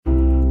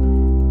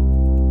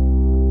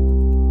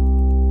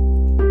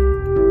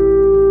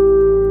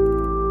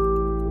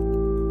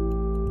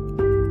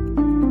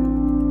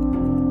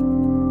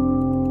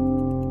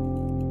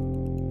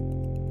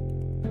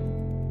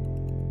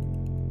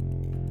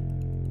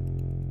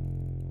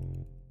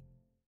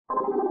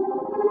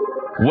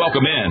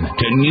Welcome in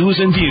to News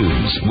and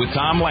Views with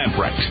Tom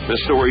Lamprecht. The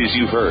stories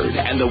you've heard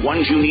and the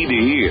ones you need to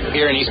hear.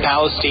 Here in East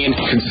Palestine,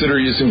 consider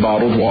using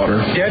bottled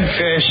water. Dead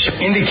fish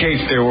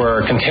indicates there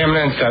were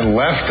contaminants that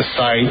left the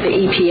site.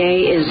 The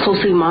EPA is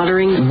closely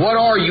monitoring. What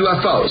are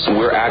UFOs?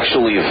 We're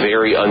actually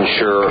very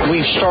unsure.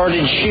 We've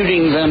started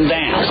shooting them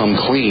down. Come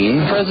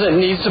clean. The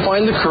president needs to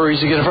find the courage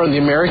to get in front of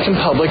the American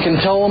public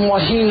and tell them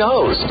what he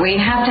knows. We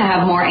have to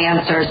have more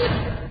answers.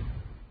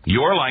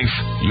 Your life,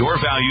 your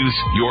values,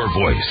 your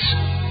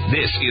voice.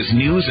 This is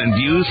News and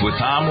Views with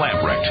Tom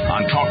Lamprecht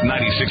on Talk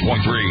 96.3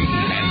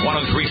 and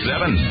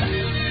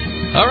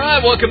 103.7. All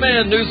right, welcome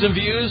in. News and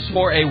Views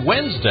for a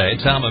Wednesday.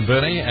 Tom and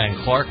Benny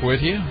and Clark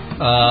with you.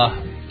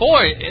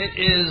 Boy, it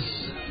is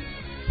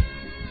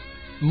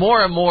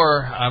more and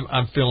more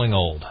I'm feeling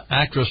old.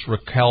 Actress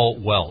Raquel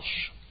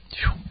Welch,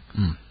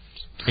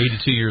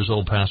 82 years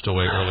old, passed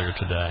away earlier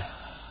today.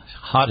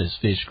 Hot as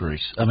fish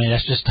grease. I mean,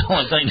 that's just the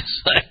only thing to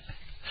say.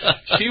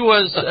 She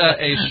was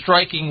a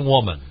striking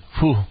woman.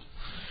 Whew.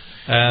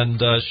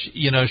 And,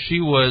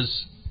 she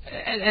was,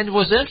 and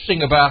what's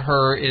interesting about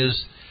her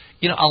is,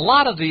 a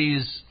lot of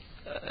these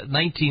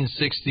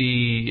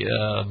 1960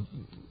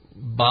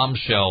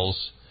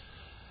 bombshells,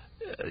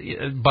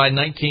 by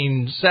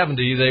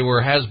 1970, they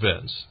were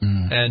has-beens.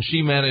 Mm. And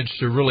she managed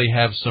to really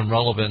have some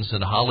relevance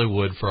in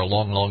Hollywood for a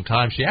long, long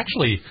time. She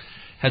actually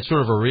had sort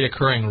of a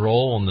reoccurring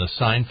role on the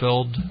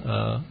Seinfeld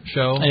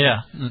show.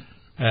 Yeah.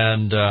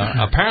 And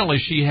apparently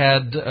she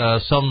had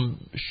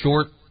some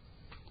short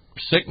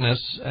sickness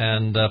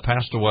and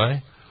passed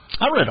away.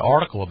 I read an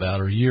article about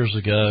her years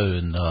ago,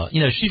 and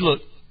she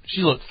looked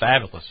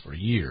fabulous for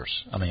years.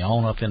 I mean,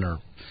 on up in her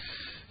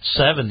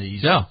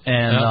 70s. Yeah.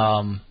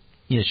 And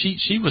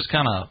she was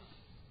kind of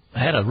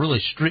had a really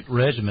strict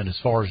regimen as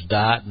far as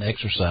diet and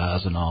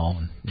exercise and all.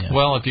 And,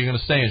 Well, if you're going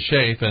to stay in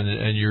shape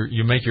and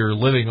you make your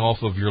living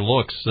off of your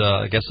looks,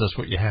 I guess that's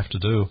what you have to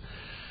do.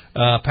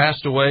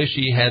 Passed away.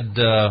 She had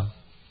a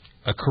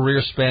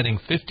career spanning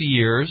 50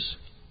 years,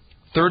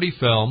 30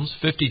 films,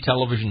 50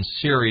 television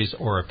series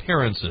or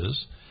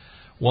appearances,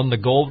 won the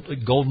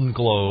Golden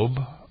Globe.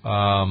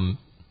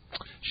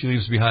 She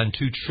leaves behind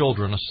 2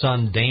 children, a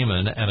son,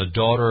 Damon, and a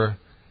daughter,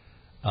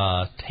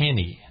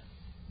 Tani.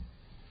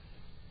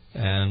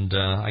 And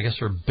I guess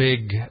her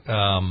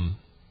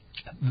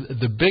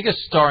the biggest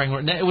starring,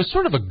 it was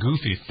sort of a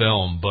goofy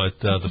film, but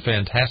The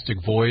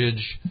Fantastic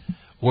Voyage,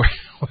 where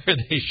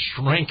they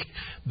shrink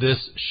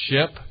this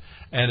ship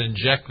and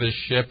inject this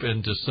ship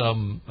into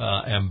some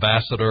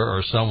ambassador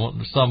or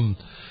some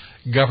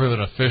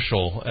government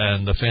official,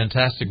 and the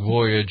Fantastic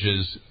Voyage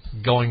is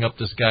going up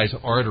this guy's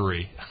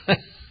artery.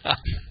 I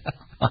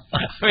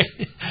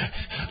mean,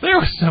 there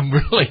were some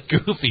really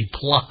goofy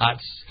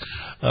plots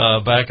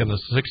back in the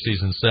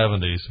 60s and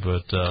 70s,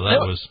 but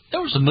there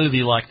was a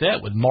movie like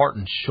that with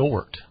Martin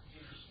Short.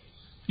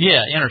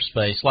 Yeah,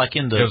 Interspace, like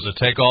in the... There was a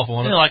takeoff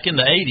on it? Like in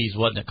the 80s,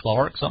 wasn't it,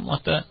 Clark? Something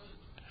like that?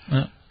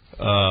 Yeah.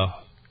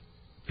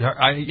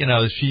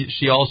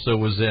 She also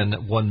was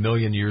in 1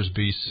 Million Years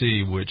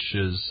BC, which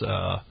is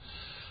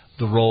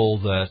the role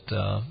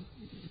that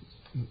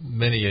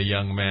many a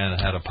young man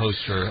had a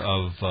poster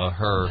of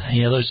her.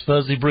 Yeah, those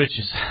fuzzy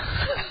britches.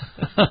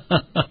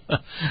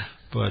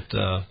 But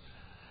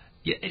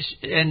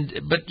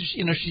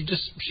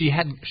she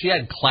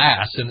had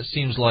class, and it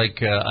seems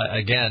like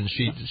again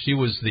she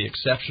was the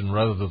exception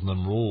rather than the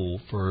rule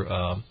for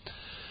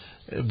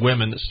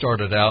women that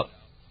started out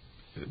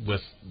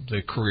with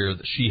the career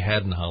that she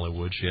had in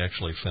Hollywood. She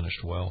actually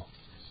finished well.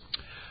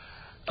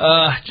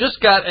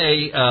 Just got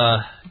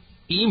a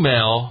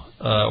email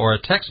or a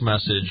text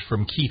message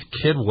from Keith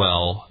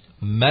Kidwell.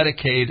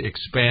 Medicaid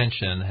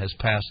expansion has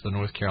passed the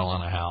North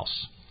Carolina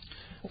House.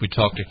 We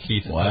talked to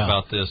Keith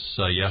about this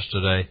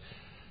yesterday.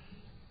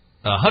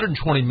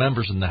 120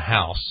 members in the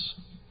House,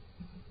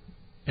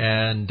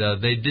 and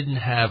they didn't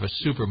have a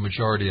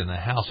supermajority in the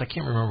House. I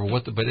can't remember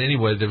but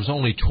anyway, there was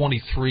only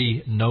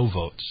 23 no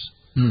votes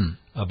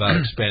about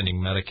expanding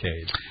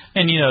Medicaid.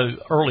 And,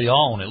 early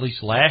on, at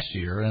least last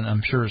year, and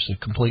I'm sure it's a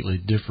completely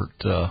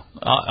different,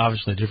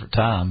 obviously a different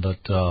time, but,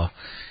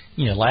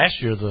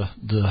 last year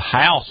the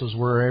House was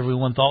where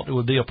everyone thought there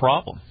would be a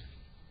problem,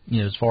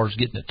 as far as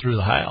getting it through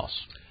the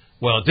House.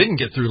 Well, it didn't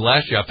get through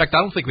last year. In fact,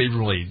 I don't think they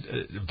really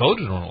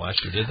voted on it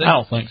last year, did they? I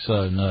don't think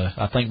so, no.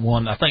 I think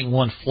one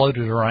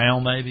floated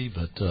around maybe,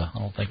 but I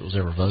don't think it was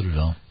ever voted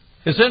on.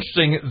 It's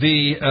interesting.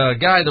 The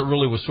guy that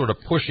really was sort of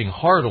pushing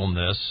hard on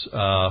this,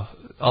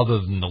 other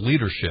than the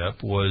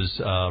leadership, was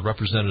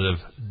Representative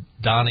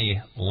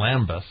Donnie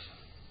Lambeth.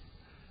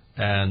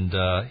 And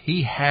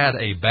he had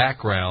a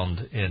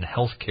background in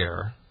health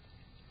care.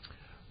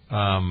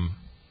 There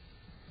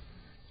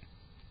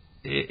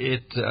was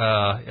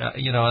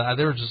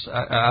just,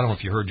 I don't know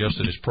if you heard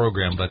yesterday's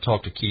program, but I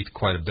talked to Keith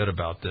quite a bit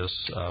about this.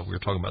 We were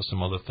talking about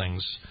some other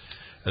things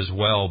as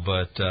well,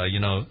 but,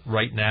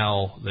 right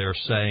now they're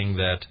saying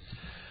that,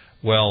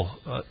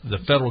 the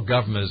federal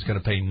government is going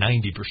to pay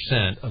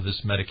 90% of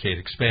this Medicaid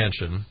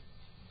expansion.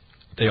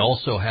 They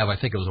also have, I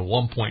think it was a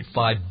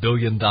 $1.5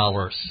 billion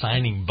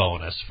signing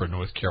bonus for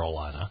North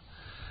Carolina.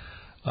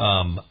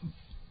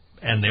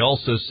 And they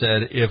also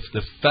said if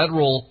the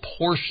federal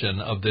portion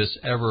of this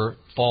ever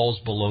falls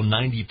below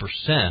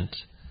 90%,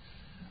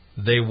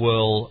 they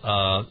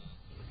will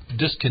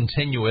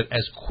discontinue it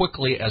as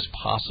quickly as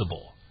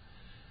possible.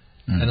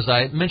 And as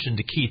I mentioned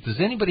to Keith, does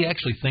anybody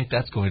actually think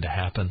that's going to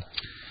happen?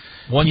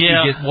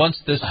 Once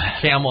this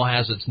camel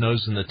has its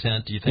nose in the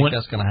tent, do you think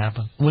that's going to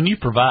happen? When you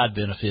provide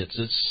benefits,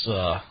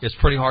 it's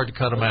pretty hard to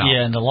cut them out.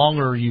 Yeah, and the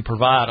longer you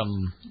provide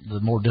them,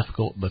 the more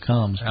difficult it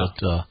becomes. Yeah.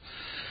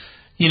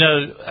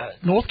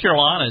 But North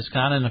Carolina is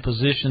kind of in a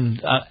position.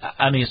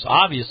 It's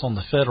obvious on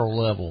the federal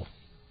level,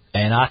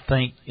 and I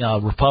think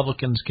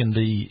Republicans can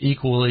be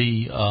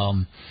equally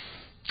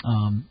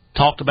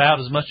talked about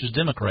as much as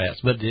Democrats.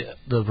 But at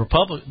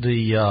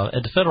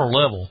the federal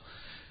level,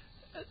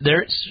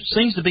 there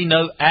seems to be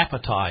no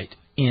appetite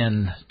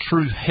in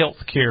true health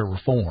care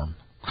reform,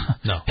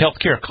 health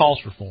care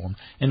cost reform,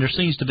 and there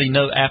seems to be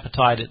no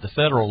appetite at the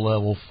federal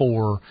level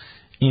for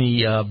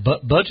any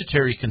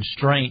budgetary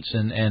constraints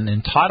and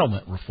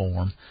entitlement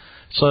reform.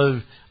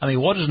 So,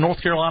 what is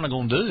North Carolina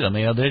going to do?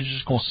 Are they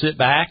just going to sit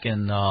back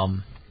and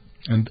I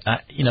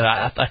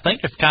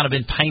think they've kind of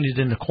been painted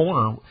in the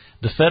corner,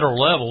 the federal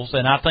levels,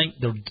 and I think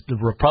the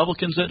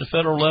Republicans at the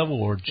federal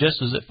level are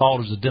just as at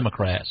fault as the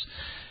Democrats.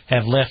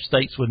 Have left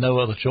states with no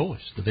other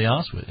choice, to be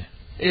honest with you.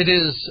 It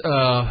is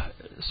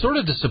sort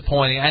of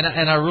disappointing,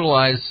 and I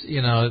realize,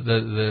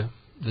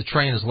 the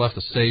train has left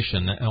the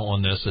station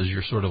on this, as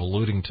you're sort of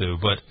alluding to,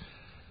 but,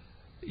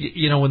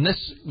 when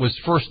this was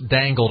first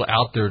dangled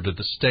out there to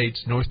the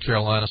states, North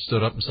Carolina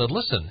stood up and said,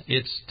 listen,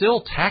 it's still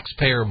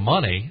taxpayer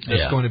money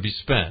that's going to be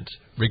spent,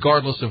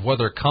 regardless of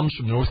whether it comes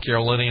from North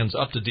Carolinians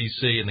up to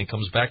D.C. and then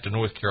comes back to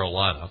North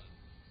Carolina,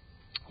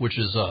 which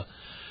is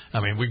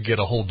we could get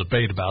a whole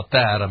debate about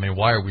that.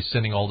 Why are we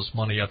sending all this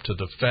money up to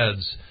the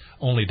feds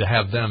only to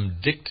have them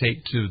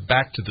dictate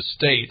back to the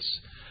states,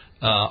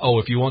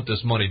 if you want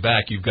this money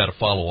back, you've got to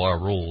follow our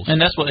rules.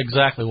 And that's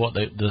exactly what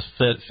the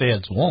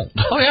feds want.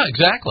 Oh, yeah,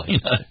 exactly.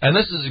 And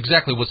this is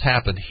exactly what's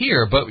happened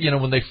here. But,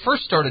 when they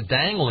first started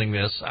dangling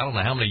this, I don't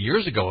know how many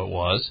years ago it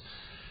was,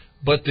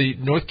 but the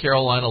North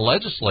Carolina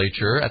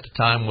legislature at the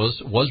time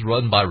was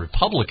run by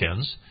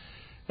Republicans.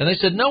 And they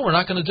said, no, we're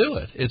not going to do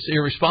it. It's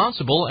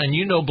irresponsible, and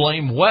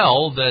blame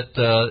well that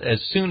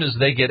as soon as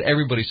they get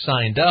everybody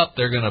signed up,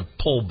 they're going to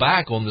pull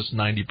back on this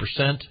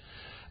 90%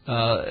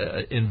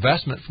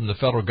 investment from the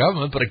federal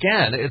government. But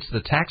again, it's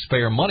the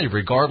taxpayer money,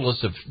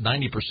 regardless if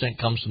 90%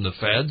 comes from the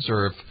feds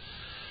or if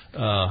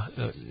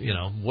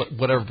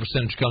whatever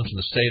percentage comes from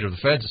the state or the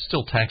feds. It's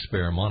still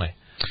taxpayer money.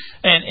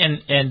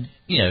 And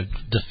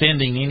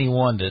defending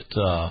anyone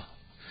that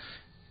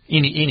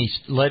any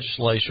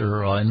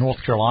legislature in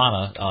North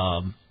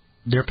Carolina,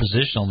 their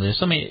position on this.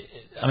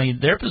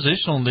 Their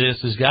position on this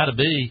has got to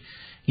be,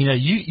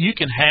 you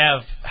can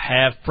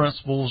have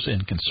principles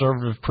and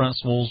conservative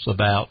principles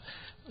about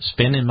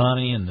spending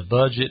money and the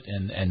budget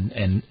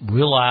and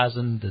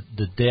realizing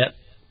the debt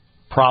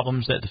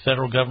problems that the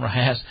federal government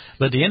has.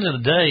 But at the end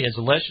of the day, as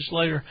a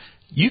legislator,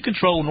 you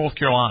control North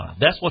Carolina.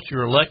 That's what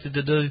you're elected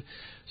to do.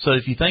 So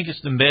if you think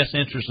it's in the best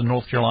interest of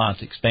North Carolina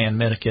to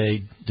expand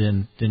Medicaid,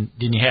 then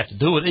you have to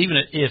do it, even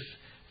if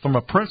from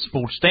a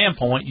principled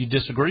standpoint you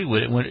disagree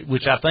with it,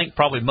 which I think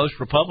probably most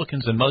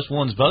Republicans and most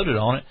ones voted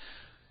on it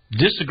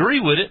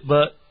disagree with it,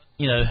 but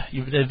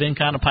they've been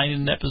kind of painted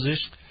in that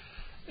position.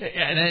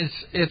 And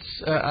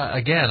it's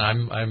again,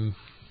 I'm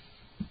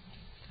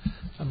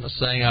not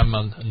saying I'm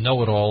a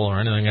know-it-all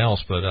or anything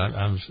else, but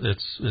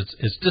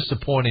it's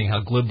disappointing how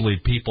glibly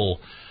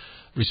people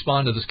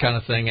respond to this kind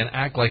of thing and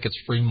act like it's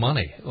free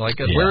money.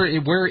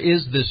 Where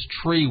is this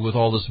tree with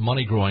all this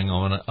money growing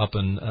on up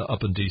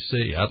in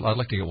D.C.? I'd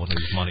like to get one of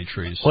these money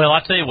trees. Well,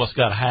 I tell you what's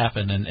got to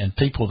happen, and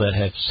people that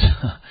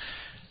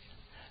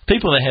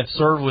have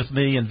served with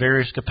me in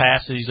various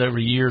capacities over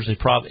the years, and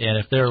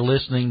if they're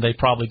listening, they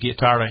probably get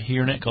tired of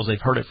hearing it because they've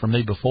heard it from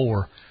me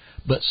before.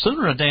 But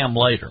sooner or damn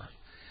later,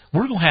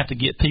 we're going to have to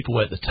get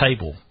people at the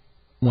table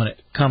when it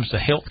comes to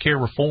health care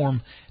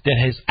reform that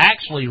has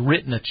actually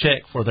written a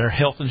check for their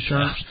health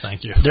insurance.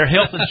 Thank you. Their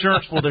health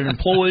insurance for their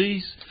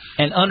employees,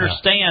 and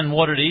understand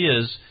what it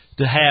is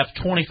to have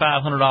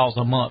 $2,500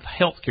 a month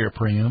health care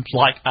premiums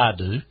like I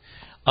do.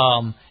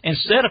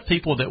 Instead of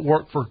people that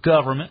work for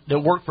government, that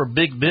work for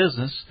big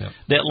business,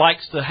 that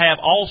likes to have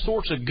all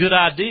sorts of good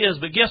ideas,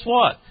 but guess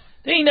what?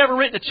 They ain't never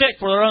written a check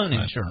for their own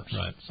insurance.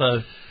 Right.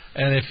 So,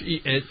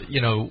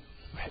 and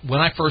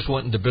when I first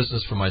went into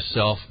business for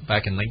myself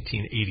back in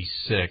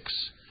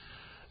 1986,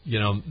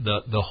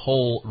 the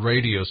whole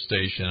radio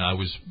station I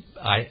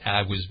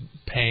was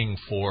paying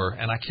for,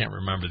 and I can't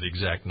remember the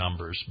exact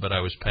numbers, but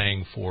I was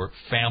paying for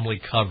family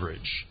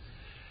coverage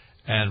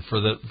and for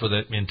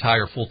the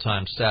entire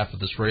full-time staff of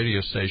this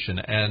radio station,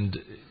 and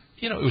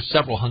it was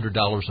several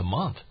 $100s a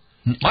month.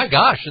 My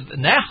gosh,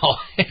 now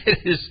it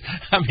is.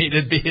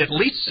 It'd be at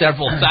least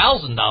several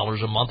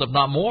 $1,000s a month, if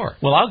not more.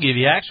 Well, I'll give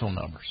you actual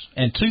numbers.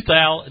 In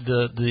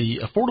the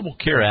Affordable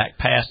Care Act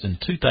passed in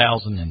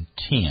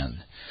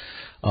 2010.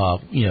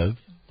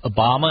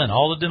 Obama and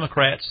all the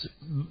Democrats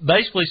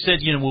basically said,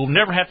 we'll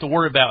never have to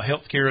worry about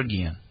health care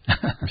again.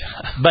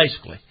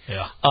 Basically.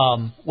 Yeah.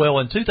 Well,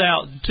 in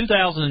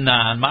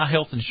 2009, my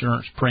health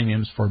insurance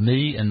premiums for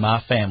me and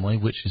my family,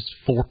 which is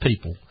 4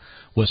 people,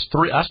 was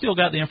I still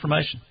got the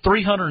information.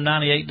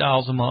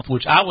 $398 a month,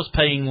 which I was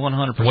paying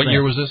 100%. What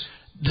year was this?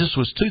 This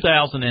was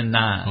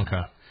 2009.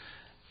 Okay.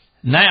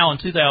 Now in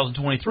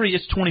 2023,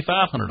 it's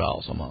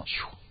 $2,500 a month.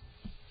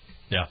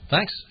 Yeah.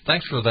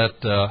 Thanks for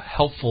that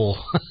helpful.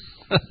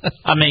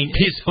 I mean,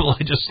 piece of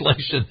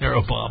legislation there,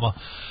 Obama.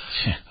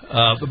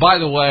 But by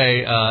the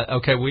way,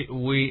 okay,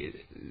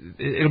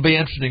 it'll be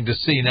interesting to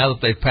see now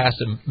that they've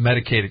passed a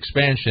Medicaid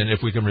expansion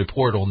if we can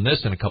report on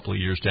this in a couple of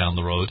years down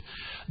the road.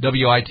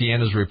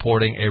 WITN is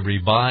reporting a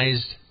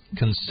revised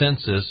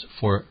consensus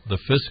for the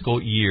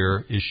fiscal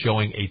year is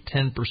showing a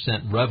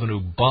 10% revenue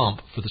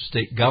bump for the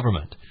state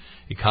government.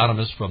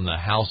 Economists from the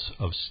House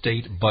of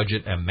State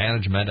Budget and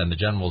Management and the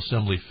General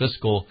Assembly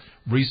Fiscal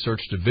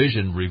Research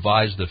Division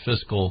revised the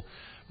fiscal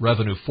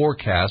revenue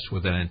forecast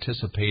with an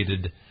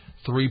anticipated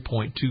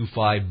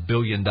 $3.25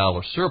 billion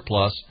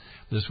surplus.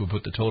 This would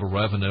put the total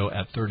revenue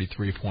at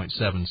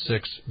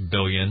 $33.76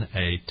 billion,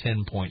 a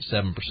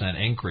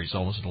 10.7% increase,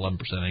 almost an 11%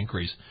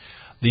 increase.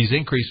 These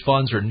increased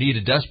funds are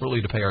needed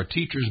desperately to pay our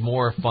teachers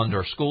more, fund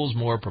our schools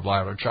more,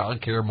 provide our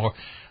child care more.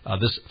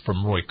 This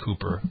from Roy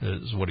Cooper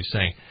is what he's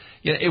saying.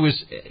 Yeah,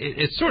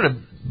 it sort of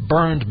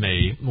burned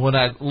me when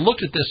I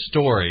looked at this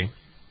story.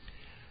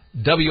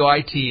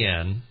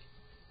 WITN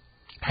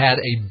had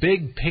a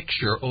big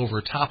picture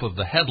over top of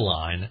the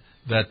headline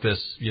that this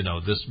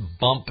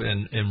bump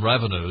in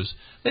revenues.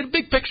 They had a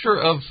big picture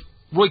of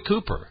Roy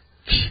Cooper.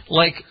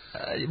 Like,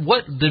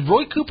 what did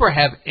Roy Cooper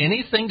have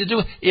anything to do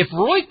with? If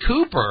Roy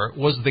Cooper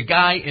was the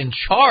guy in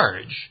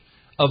charge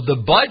of the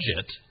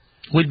budget,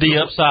 we'd be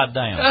upside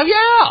down.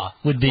 Yeah,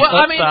 we'd be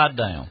upside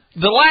down.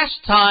 The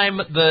last time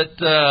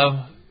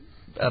that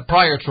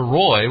prior to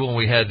Roy, when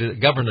we had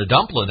Governor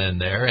Dumplin in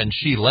there and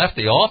she left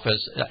the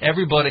office,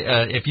 everybody,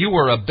 if you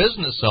were a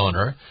business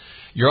owner,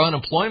 your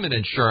unemployment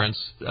insurance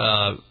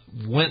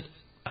went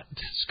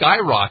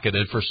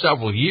skyrocketed for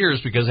several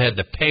years because they had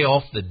to pay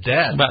off the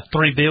debt. About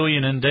 $3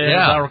 billion in debt,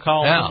 as I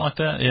recall, something like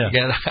that. Yeah,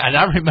 and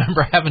I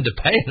remember having to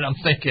pay it. I'm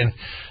thinking,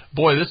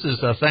 boy, this is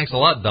thanks a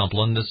lot,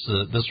 Dumplin. This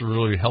is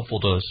really helpful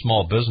to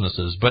small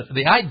businesses. But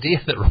the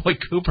idea that Roy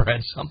Cooper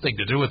had something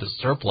to do with the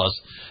surplus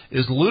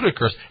is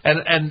ludicrous.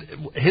 And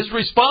his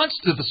response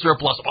to the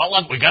surplus, well,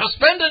 look, we got to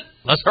spend it.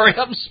 Let's hurry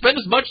up and spend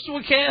as much as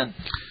we can.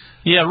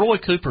 Yeah, Roy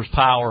Cooper's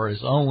power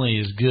is only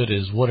as good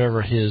as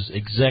whatever his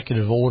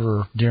executive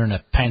order during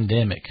a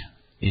pandemic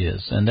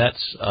is, and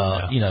that's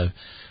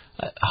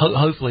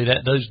hopefully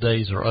those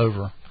days are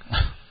over.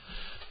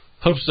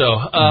 Hope so.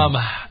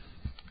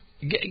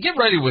 Get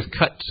ready with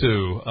cut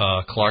 2,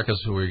 Clark,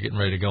 as we're getting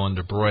ready to go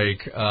into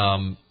break.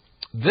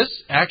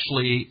 This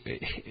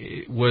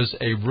actually was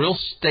a real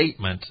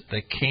statement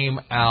that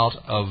came out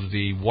of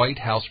the White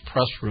House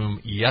press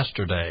room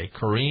yesterday.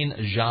 Karine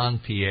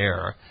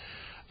Jean-Pierre.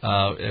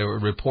 A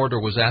reporter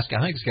was asking,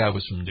 I think this guy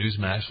was from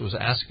Newsmax, was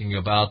asking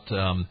about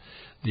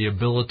the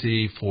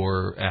ability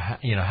for,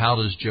 how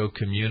does Joe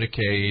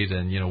communicate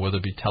and, whether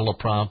it be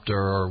teleprompter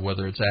or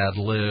whether it's ad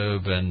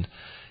lib. And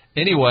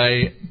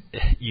anyway,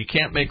 you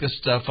can't make this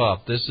stuff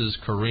up. This is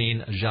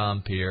Karine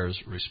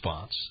Jean-Pierre's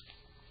response.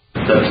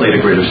 That played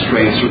a greater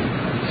strength,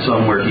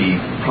 some where he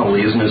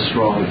probably isn't as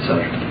strong,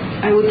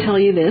 etc. I would tell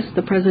you this,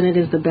 the president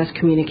is the best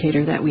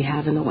communicator that we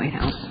have in the White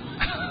House.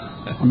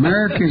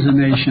 America is a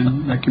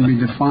nation that can be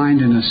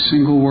defined in a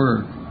single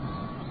word.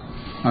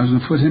 I was going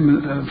to put him...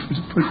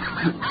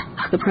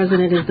 The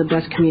president is the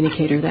best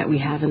communicator that we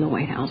have in the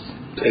White House.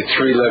 A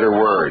 3-letter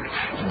word.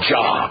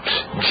 Jobs.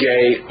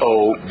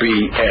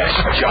 J-O-B-S.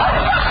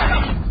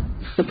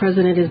 Jobs. The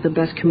president is the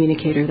best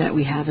communicator that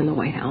we have in the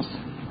White House.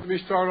 Let me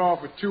start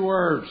off with 2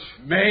 words.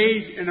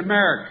 Made in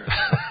America.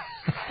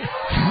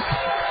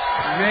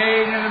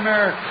 Made in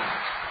America.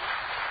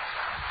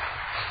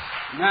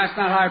 And that's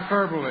not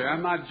hyperbole.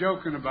 I'm not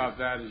joking about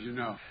that, as you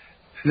know.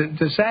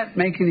 Does that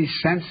make any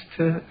sense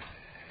to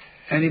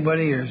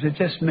anybody, or is it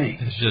just me?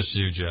 It's just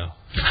you, Joe.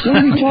 What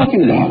are you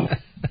talking about?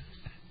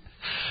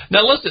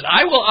 Now, listen,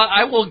 I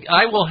will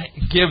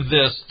give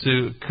this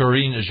to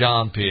Karine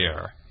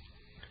Jean-Pierre.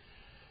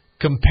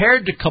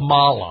 Compared to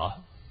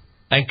Kamala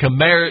and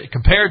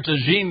compared to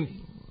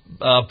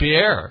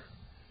Jean-Pierre,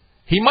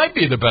 he might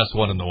be the best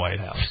one in the White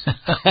House.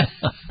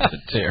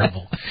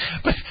 Terrible.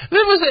 But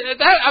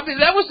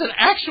that was an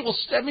actual.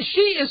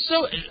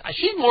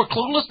 She's more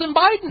clueless than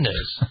Biden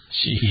is.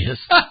 She is.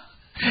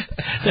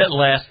 That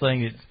last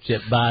thing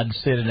that Biden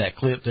said in that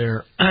clip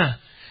there.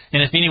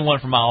 And if anyone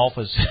from my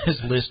office is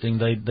listening,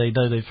 they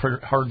know they've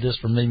heard this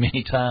from me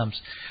many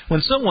times.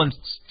 When someone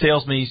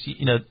tells me,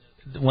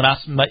 when I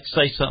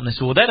say something, they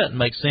say, well, that doesn't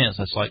make sense.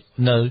 That's like,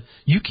 no,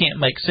 you can't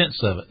make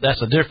sense of it. That's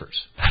a difference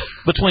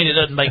between it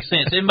doesn't make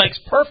sense. It makes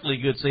perfectly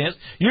good sense.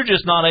 You're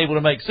just not able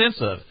to make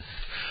sense of it.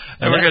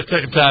 And we're going to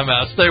take a time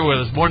out. Stay with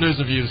us. More news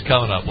and views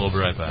coming up. We'll be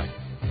right back.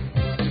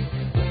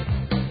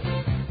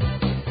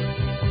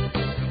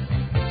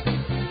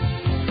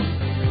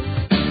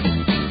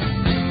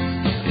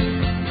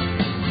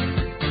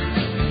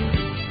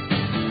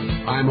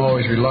 I'm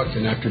always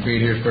reluctant after being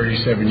here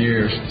 37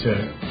 years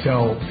to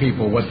tell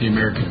people what the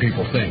American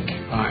people think.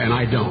 And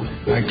I don't.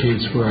 I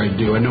can't swear I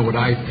do. I know what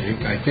I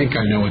think. I think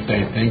I know what they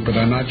think, but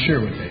I'm not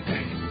sure what they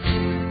think.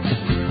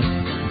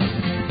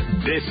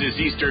 This is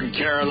Eastern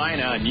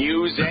Carolina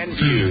News and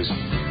Views.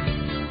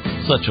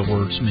 Such a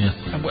wordsmith.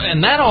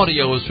 And that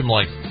audio was from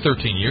like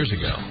 13 years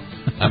ago.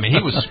 I mean, he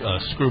was a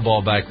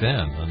screwball back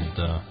then. And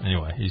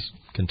anyway, he's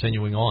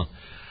continuing on.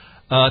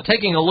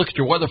 Taking a look at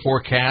your weather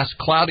forecast,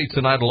 cloudy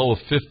tonight, a low of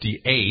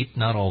 58,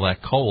 not all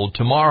that cold.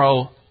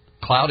 Tomorrow,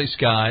 cloudy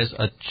skies,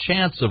 a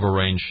chance of a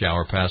rain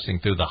shower passing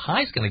through. The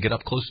high's going to get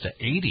up close to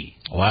 80.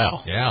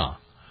 Wow. Yeah.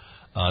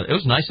 It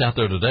was nice out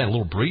there today, a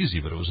little breezy,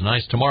 but it was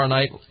nice. Tomorrow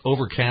night,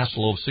 overcast, a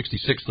low of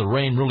 66. The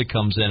rain really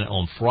comes in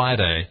on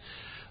Friday.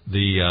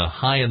 The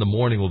high in the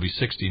morning will be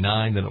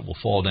 69, then it will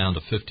fall down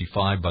to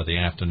 55 by the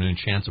afternoon.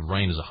 Chance of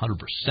rain is 100%.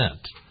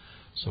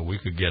 So we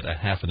could get a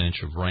half an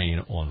inch of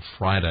rain on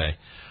Friday.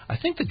 I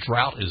think the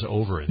drought is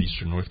over in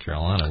eastern North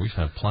Carolina. We've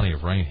had plenty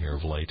of rain here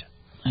of late.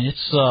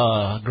 It's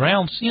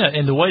grounds,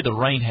 and the way the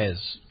rain has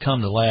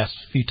come the last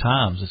few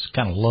times, it's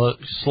kind of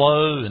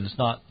slow, and it's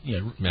not,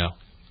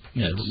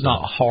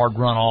 not hard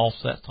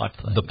runoffs, that type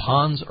of thing. The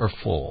ponds are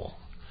full.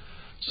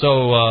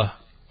 So I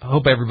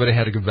hope everybody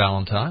had a good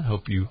Valentine.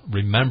 Hope you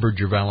remembered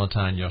your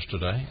Valentine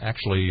yesterday.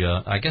 Actually,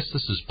 I guess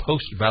this is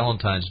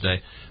post-Valentine's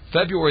Day.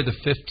 February the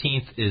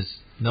 15th is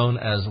known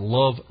as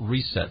Love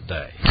Reset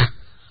Day.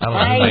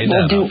 I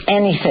will do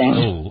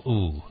anything.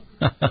 Ooh.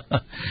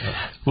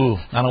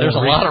 There's a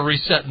lot of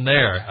resetting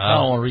there. I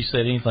don't want to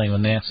reset anything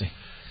with Nancy.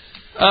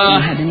 Do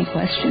you have any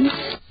questions?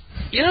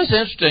 It's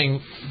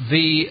interesting.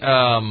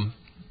 The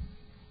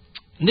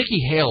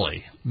Nikki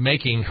Haley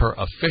making her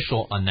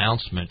official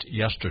announcement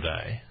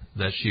yesterday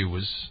that she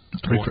was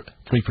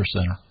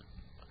 3%.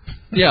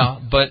 Yeah,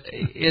 but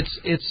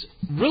it's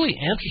really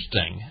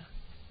interesting,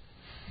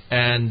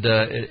 and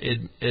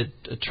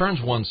it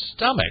turns one's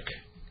stomach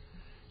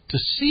to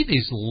see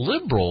these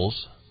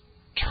liberals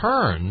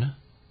turn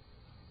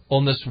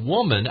on this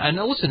woman. And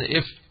listen,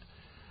 if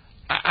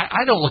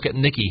I don't look at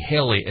Nikki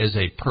Haley as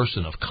a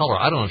person of color,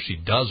 I don't know if she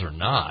does or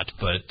not,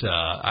 but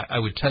I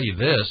would tell you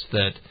this,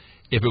 that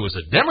if it was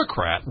a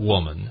Democrat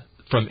woman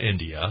from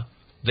India,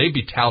 they'd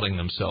be touting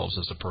themselves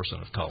as a person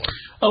of color.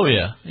 Oh,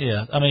 yeah.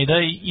 I mean,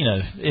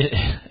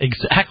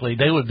 exactly.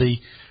 They would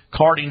be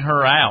carting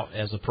her out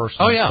as a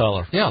person of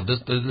color. Yeah,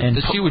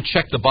 she would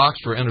check the box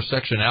for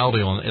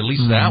intersectionality on at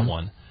least that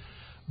one.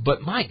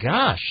 But my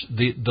gosh,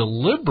 the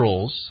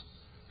liberals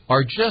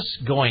are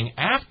just going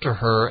after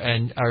her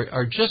and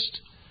are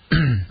just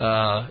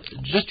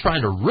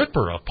trying to rip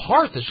her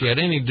apart, that she had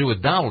anything to do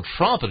with Donald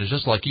Trump. And it's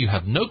just like, you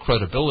have no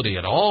credibility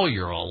at all.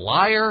 You're a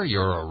liar.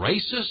 You're a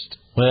racist.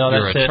 Well,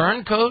 you're a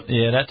turncoat.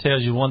 Yeah, that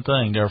tells you one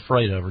thing. They're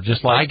afraid of her.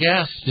 Just like, I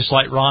guess. Just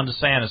like Ron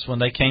DeSantis, when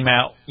they came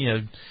out,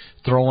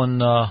 throwing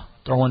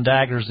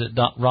daggers at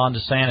Ron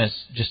DeSantis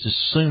just as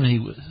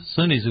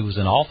soon as he was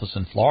in office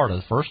in Florida,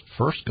 the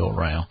first go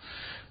around.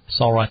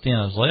 Saw right then,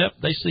 I was like, yep,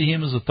 they see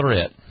him as a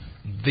threat.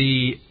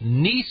 The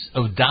niece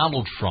of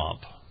Donald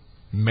Trump,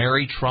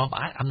 Mary Trump,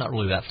 I'm not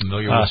really that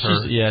familiar with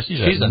her.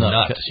 She's a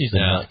nut. She's a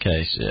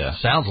nutcase, yeah.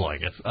 Sounds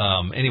like it.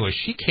 Anyway,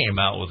 she came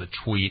out with a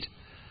tweet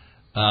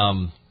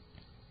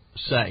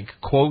saying,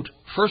 quote,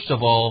 "First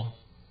of all,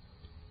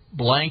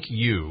 blank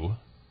you,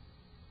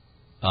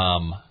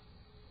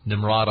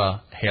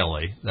 Nimrata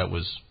Haley," that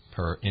was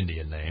her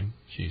Indian name.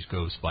 She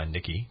goes by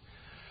Nikki,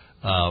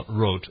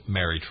 wrote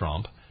Mary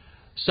Trump.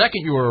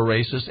 "Second, you are a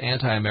racist,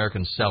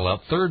 anti-American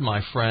sellout. Third, my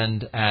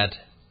friend at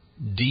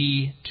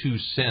D2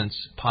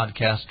 Cents,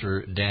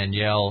 podcaster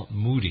Danielle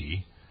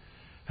Moody,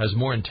 has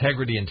more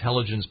integrity,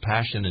 intelligence,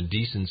 passion, and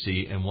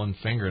decency in one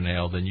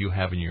fingernail than you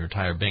have in your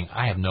entire being."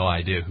 I have no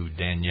idea who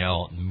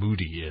Danielle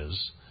Moody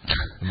is.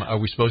 Are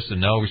we supposed to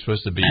know? Are we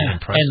supposed to be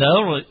impressed? And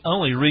the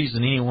only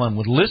reason anyone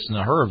would listen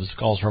to her is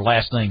because her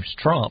last name's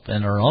Trump,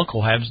 and her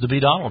uncle happens to be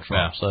Donald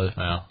Trump.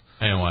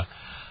 Anyway,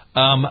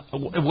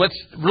 what's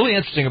really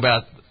interesting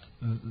about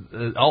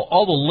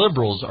all the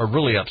liberals are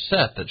really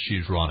upset that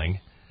she's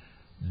running.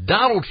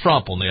 Donald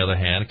Trump, on the other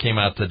hand, came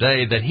out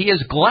today that he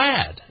is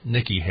glad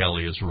Nikki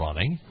Haley is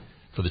running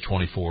for the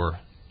 24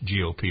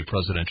 GOP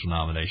presidential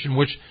nomination,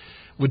 which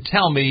would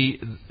tell me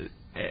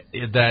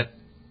that,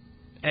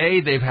 A,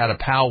 they've had a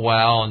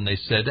powwow and they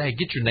said, hey,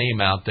 get your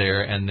name out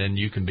there and then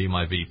you can be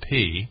my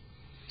VP,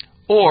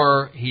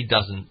 or he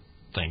doesn't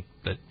think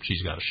that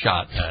she's got a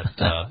shot at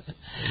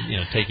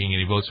taking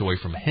any votes away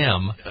from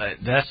him.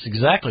 That's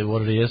exactly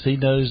what it is. He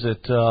knows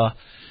that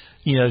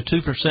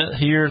 2%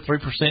 here,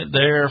 3%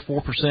 there,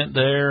 4%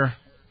 there.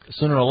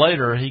 Sooner or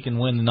later, he can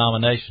win the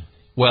nomination.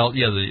 Well,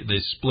 yeah, they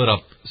split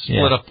up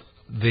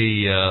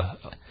the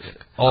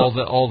all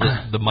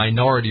the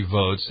minority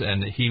votes,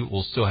 and he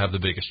will still have the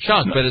biggest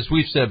chunk. But as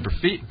we've said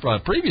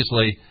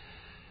previously,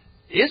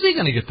 is he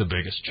going to get the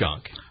biggest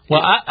chunk?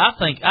 Well, I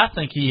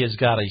think he has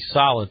got a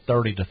solid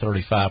 30 to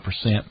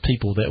 35%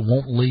 people that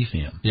won't leave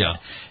him. Yeah,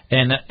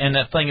 and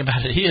the thing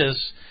about it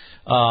is,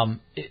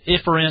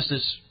 if for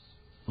instance,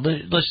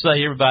 let's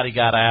say everybody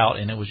got out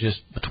and it was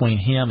just between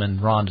him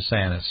and Ron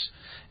DeSantis,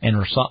 and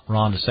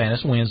Ron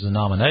DeSantis wins the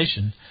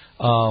nomination,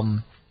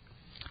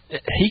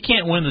 he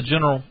can't win the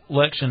general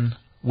election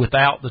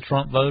without the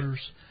Trump voters,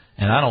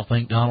 and I don't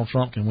think Donald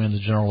Trump can win the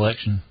general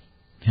election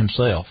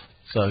himself.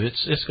 So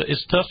it's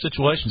a tough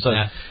situation. So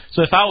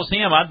so if I was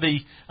him,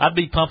 I'd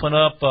be pumping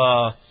up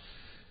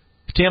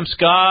Tim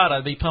Scott.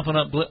 I'd be pumping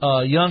up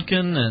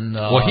Youngkin and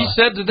well, he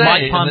said today,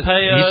 Mike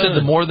Pompeo. He said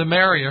the more the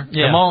merrier.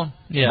 Yeah. Come on,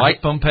 yeah.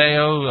 Mike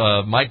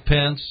Pompeo, Mike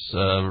Pence,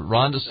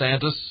 Ron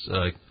DeSantis,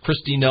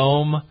 Kristi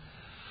Noem,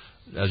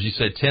 as you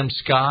said, Tim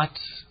Scott,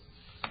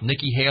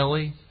 Nikki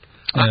Haley.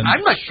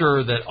 I'm not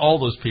sure that all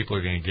those people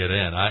are going to get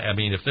in. I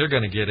mean, if they're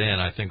going to get in,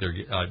 I think they're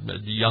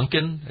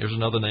Youngkin. There's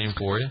another name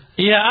for you.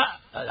 Yeah,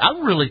 I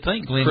really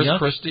think Glenn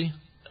Christie.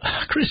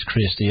 Chris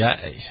Christie.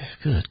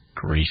 Good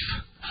grief.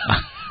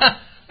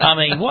 I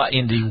mean, what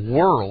in the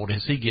world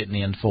is he getting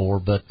in for?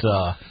 But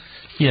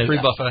free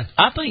buffet.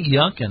 I think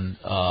Youngkin.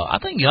 I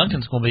think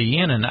Youngkin's going to be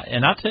in, and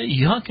I tell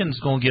you, Youngkin's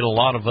going to get a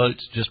lot of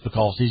votes just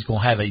because he's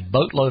going to have a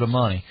boatload of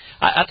money.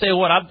 I tell you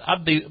what,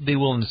 I'd be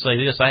willing to say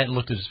this. I hadn't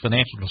looked at his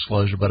financial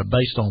disclosure, but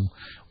based on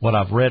what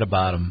I've read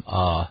about him,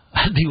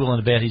 I'd be willing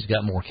to bet he's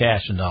got more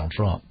cash than Donald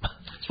Trump,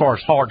 as far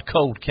as hard,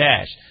 cold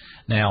cash.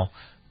 Now,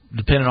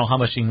 depending on how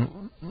much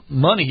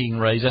money he can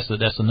raise,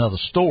 that's another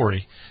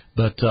story.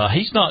 But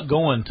he's not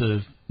going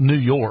to New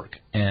York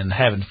and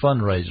having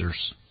fundraisers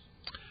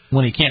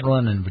when he can't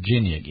run in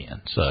Virginia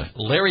again. So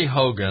Larry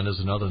Hogan is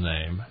another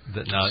name.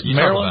 That now you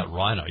Maryland? talk about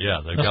Rhino,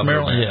 the That's governor,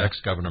 Maryland, yeah.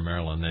 ex-governor of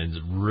Maryland, and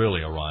he's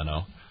really a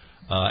Rhino.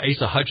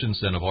 Asa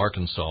Hutchinson of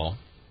Arkansas,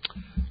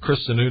 Chris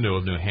Sununu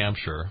of New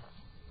Hampshire,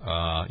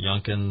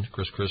 Youngkin,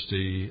 Chris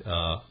Christie,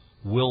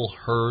 Will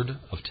Hurd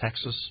of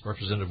Texas,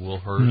 Representative Will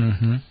Hurd.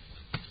 Mm-hmm.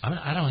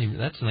 I don't even.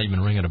 That's not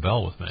even ringing a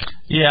bell with me.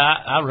 Yeah,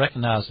 I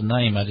recognize the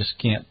name. I just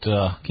can't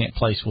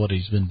place what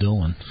he's been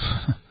doing.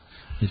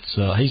 It's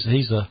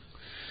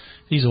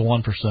he's a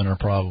 1%er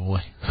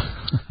probably.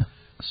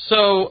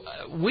 So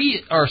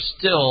we are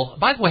still.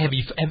 By the way, have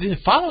you been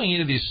following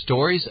any of these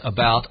stories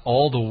about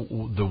all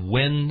the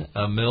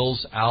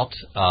windmills out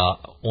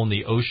on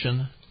the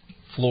ocean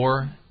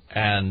floor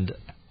and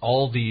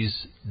all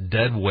these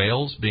dead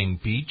whales being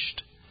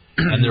beached?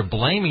 And they're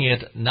blaming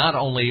it not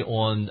only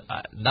on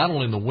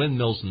the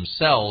windmills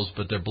themselves,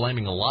 but they're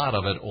blaming a lot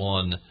of it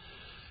on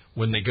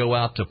when they go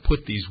out to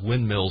put these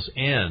windmills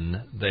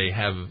in. They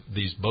have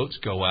these boats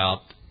go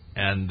out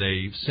and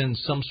they send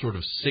some sort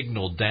of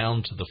signal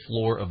down to the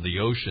floor of the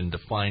ocean to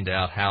find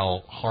out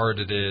how hard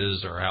it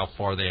is or how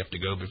far they have to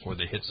go before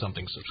they hit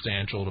something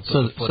substantial to put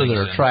the footings so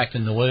they're in.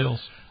 attracting the whales.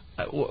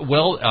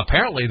 Well,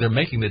 apparently they're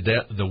making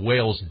the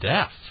whales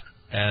deaf,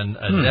 and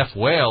a deaf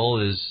whale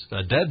is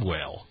a dead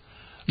whale.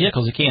 Yeah,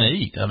 because they can't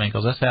eat. I mean,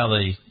 because that's how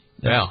their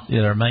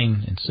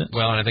main incentive.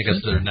 Well, and I think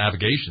that's their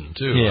navigation,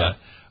 too. Yeah.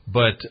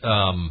 But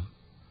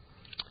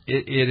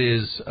it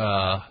is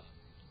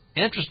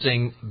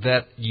interesting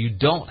that you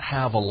don't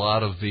have a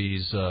lot of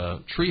these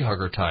tree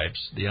hugger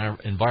types, the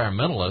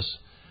environmentalists,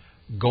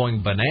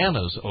 going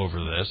bananas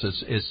over this.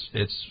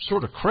 It's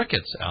sort of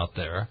crickets out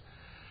there.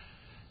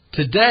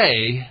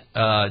 Today,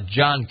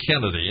 John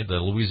Kennedy, the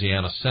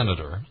Louisiana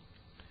senator,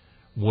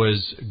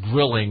 was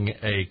grilling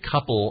a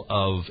couple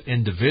of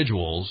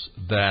individuals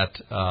that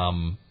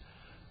are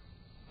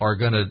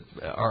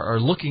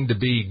looking to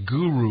be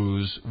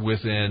gurus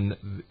within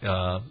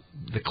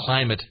the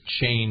climate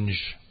change.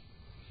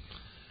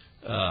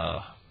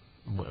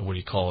 What do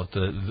you call it?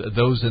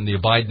 Those in the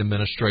Biden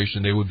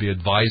administration, they would be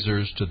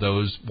advisors to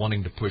those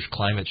wanting to push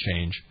climate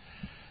change.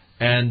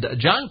 And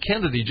John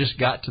Kennedy just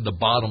got to the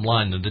bottom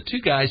line. And the two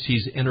guys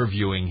he's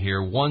interviewing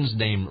here, one's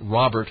named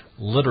Robert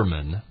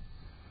Litterman.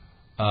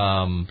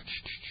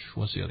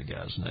 What's the other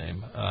guy's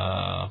name?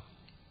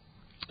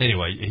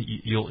 Anyway,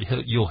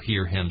 you'll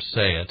hear him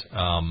say it.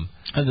 And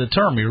the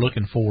term you're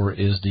looking for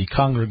is the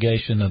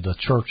Congregation of the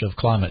Church of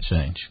Climate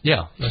Change.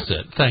 Yeah, that's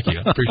it. Thank you.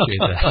 I appreciate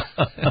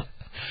that.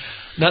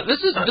 Now,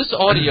 this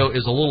audio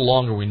is a little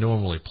longer than we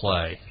normally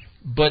play,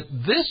 but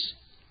this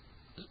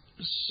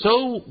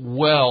so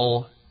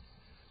well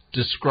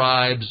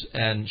describes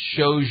and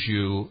shows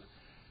you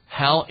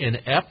how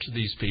inept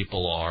these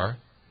people are,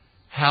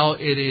 how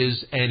it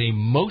is an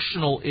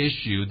emotional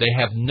issue. They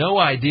have no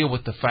idea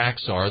what the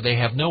facts are. They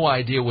have no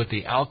idea what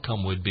the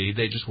outcome would be.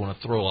 They just want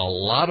to throw a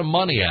lot of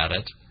money at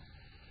it.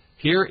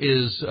 Here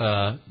is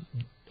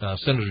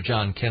Senator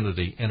John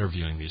Kennedy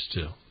interviewing these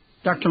two.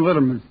 Dr.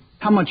 Litterman,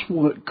 how much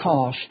will it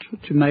cost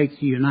to make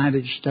the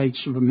United States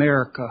of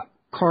America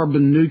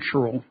carbon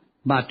neutral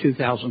by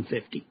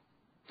 2050?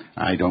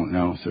 I don't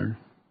know, sir.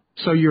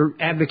 So you're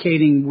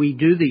advocating we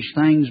do these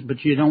things,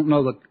 but you don't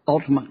know the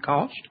ultimate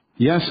cost?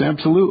 Yes,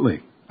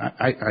 absolutely.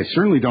 I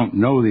certainly don't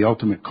know the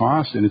ultimate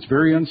cost, and it's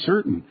very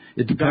uncertain.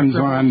 It depends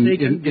on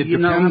innovations.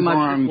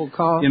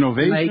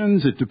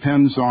 It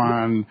depends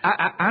on.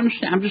 I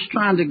understand. I'm just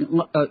trying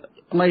to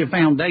lay a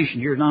foundation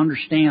here to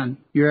understand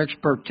your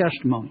expert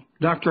testimony.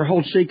 Dr.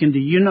 Holtz-Eakin, do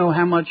you know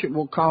how much it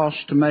will cost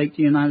to make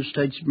the United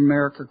States of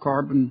America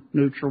carbon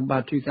neutral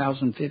by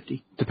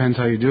 2050? Depends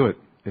how you do it.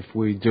 If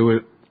we do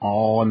it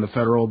all in the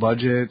federal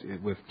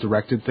budget with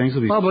directed things.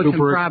 It'll be Public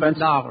super and private expensive.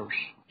 dollars.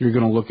 You're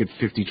going to look at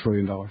 $50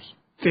 trillion.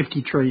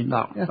 $50 trillion.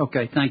 Yeah.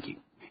 Okay, thank you.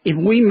 If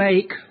we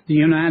make the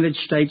United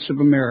States of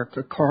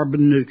America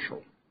carbon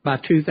neutral by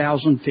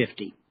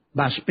 2050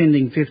 by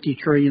spending $50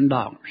 trillion,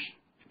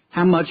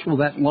 how much will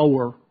that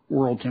lower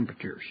world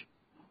temperatures?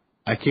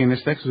 I can't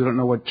answer that because we don't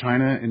know what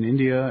China and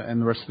India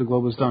and the rest of the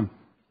globe has done.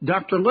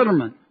 Dr.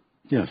 Litterman,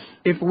 yes.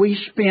 If we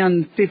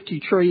spend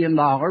 $50 trillion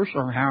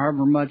or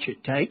however much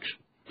it takes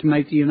to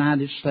make the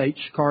United States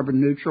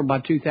carbon neutral by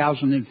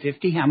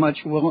 2050, how much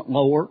will it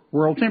lower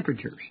world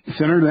temperatures?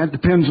 Senator, that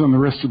depends on the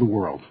rest of the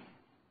world.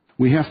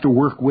 We have to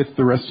work with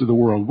the rest of the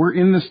world. We're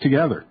in this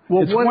together.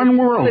 Well, it's one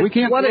world. We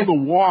can't build a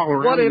wall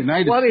around the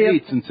United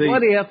States and say...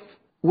 What if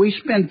we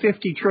spend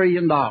 $50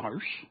 trillion,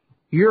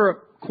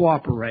 Europe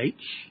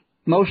cooperates,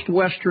 most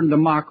Western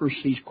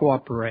democracies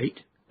cooperate,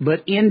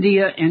 but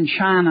India and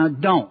China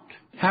don't?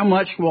 How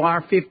much will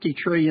our $50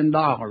 trillion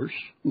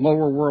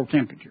lower world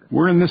temperature?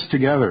 We're in this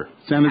together,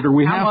 Senator.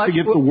 We have to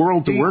get the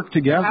world to work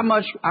together. How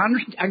much?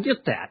 I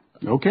get that.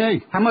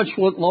 Okay. How much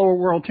will it lower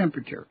world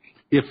temperatures?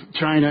 If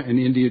China and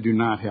India do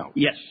not help.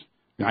 Yes.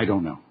 I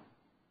don't know.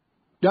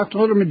 Dr.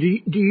 Litterman,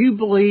 do you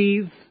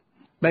believe,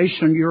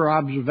 based on your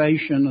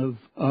observation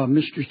of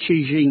Mr.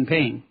 Xi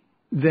Jinping,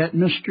 that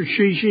Mr.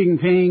 Xi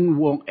Jinping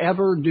will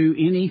ever do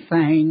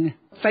anything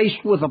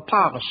faced with a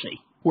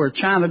policy where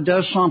China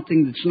does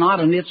something that's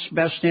not in its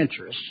best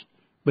interest,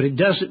 but it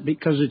does it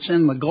because it's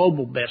in the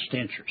global best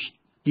interest?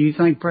 Do you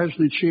think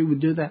President Xi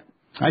would do that?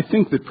 I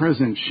think that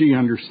President Xi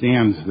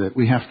understands that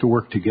we have to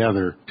work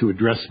together to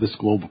address this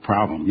global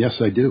problem. Yes,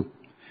 I do.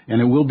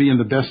 And it will be in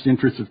the best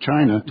interest of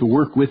China to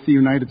work with the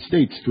United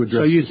States to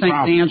address this problem. So you think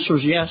the answer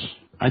is yes?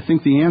 I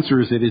think the answer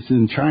is that it's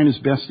in China's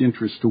best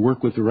interest to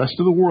work with the rest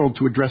of the world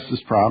to address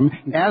this problem,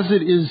 as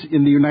it is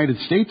in the United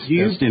States'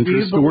 best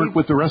interest to work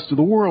with the rest of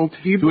the world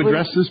to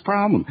address this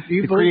problem,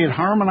 to create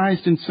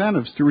harmonized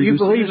incentives to reduce emissions.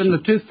 Do you believe in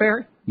emissions. the Tooth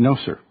Fairy? No,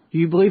 sir. Do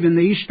you believe in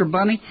the Easter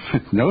Bunny?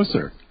 No,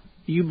 sir.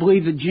 Do you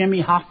believe that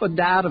Jimmy Hoffa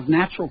died of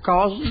natural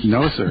causes?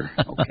 No, sir.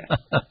 Okay.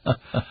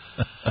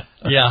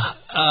 Yeah.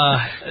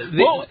 I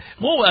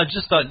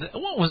just thought,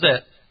 what was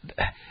that?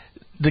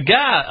 The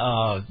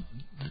guy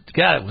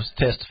that was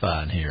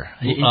testifying here.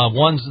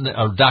 One's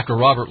Dr.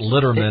 Robert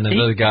Litterman, and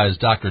the other guy is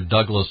Dr.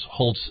 Douglas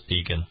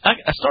Holtz-Egan.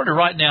 I started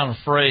writing down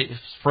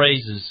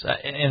phrases,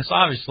 and it's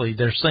obviously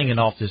they're singing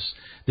off this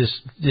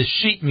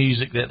sheet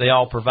music that they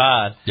all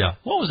provide. Yeah.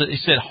 What was it? He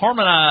said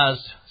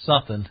harmonized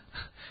something.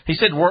 He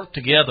said work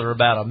together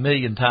about 1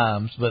 million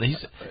times, but he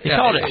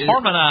called it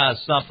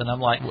harmonized something.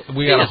 I'm like,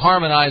 we got to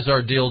harmonize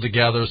our deal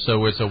together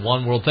so it's a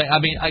one world thing. I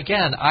mean,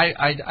 again,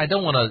 I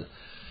don't want to.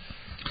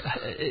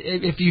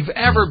 If you've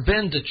ever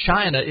been to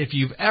China, if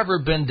you've ever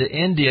been to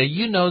India,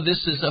 you know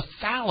this is a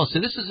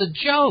fallacy. This is a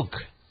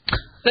joke.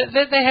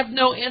 They have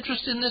no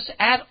interest in this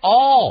at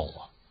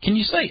all. Can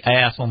you say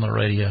ass on the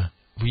radio?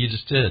 Well, you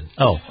just did.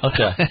 Oh,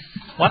 okay.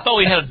 Well, I thought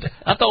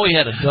we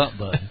had a dump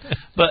button,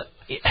 but.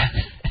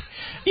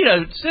 You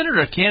know,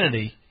 Senator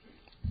Kennedy,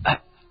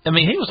 I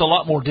mean, he was a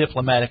lot more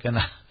diplomatic than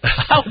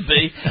I would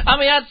be. I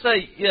mean, I'd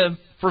say,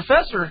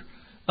 Professor,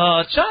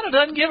 China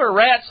doesn't give a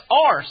rat's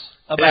arse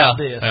about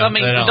this. I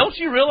mean, don't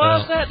you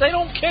realize that? They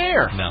don't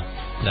care. No.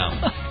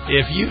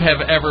 If you have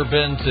ever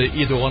been to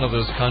either one of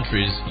those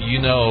countries, you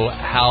know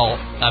how,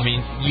 I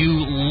mean,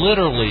 you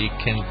literally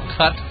can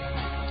cut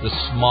the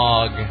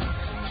smog,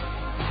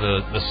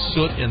 the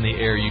soot in the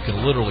air, you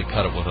can literally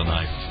cut it with a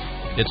knife.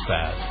 It's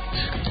bad.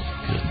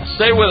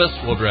 Stay with us.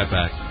 We'll be right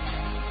back.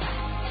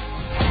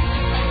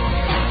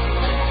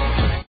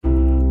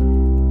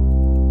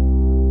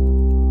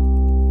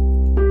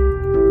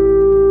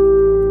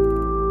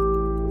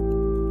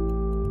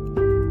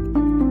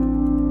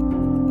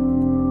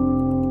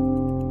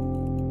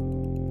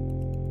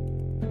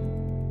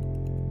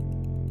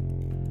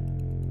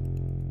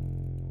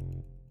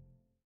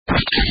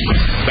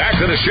 Back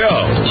to the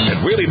show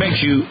that really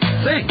makes you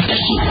think.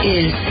 He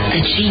is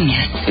a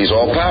genius. He's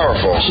all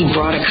powerful. He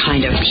brought a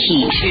kind of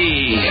heat.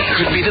 He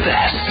could be the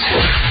best.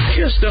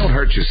 Just don't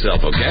hurt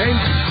yourself, okay?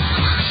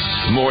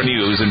 More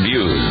news and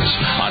views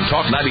on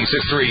Talk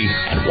 96.3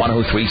 and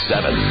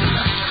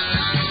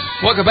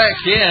 103.7. Welcome back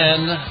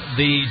in.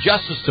 The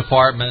Justice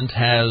Department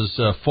has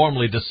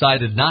formally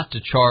decided not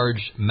to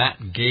charge Matt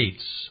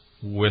Gaetz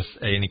with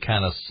any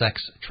kind of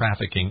sex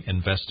trafficking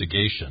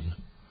investigation.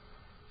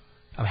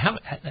 I mean,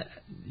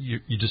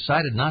 you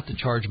decided not to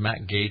charge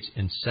Matt Gaetz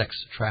in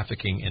sex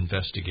trafficking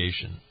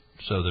investigation,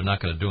 so they're not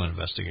going to do an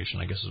investigation,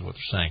 I guess is what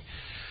they're saying.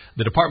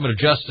 The Department of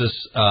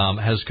Justice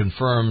has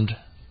confirmed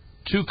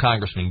to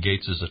Congressman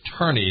Gaetz'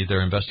 attorney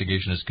their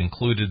investigation has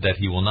concluded that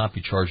he will not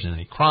be charged in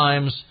any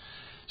crimes.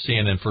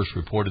 CNN first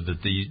reported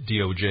that the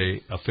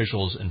DOJ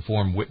officials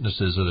informed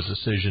witnesses of the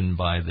decision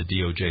by the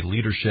DOJ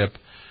leadership.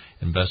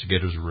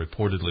 Investigators are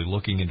reportedly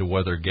looking into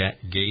whether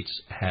Gaetz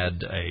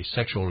had a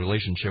sexual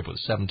relationship with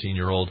a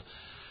 17-year-old.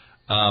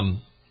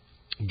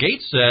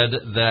 Gaetz said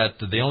that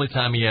the only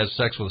time he has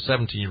sex with a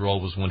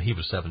 17-year-old was when he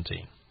was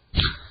 17.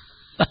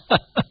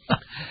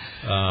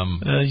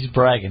 He's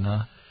bragging,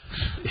 huh?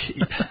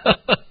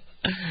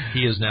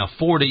 He is now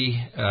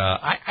 40.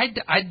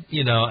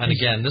 And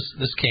again,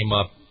 this came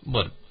up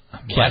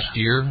last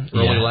year,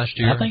 early last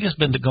year. I think it's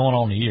been going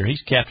on a year.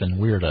 He's Captain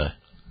Weirdo.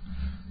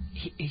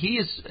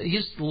 He's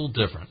a little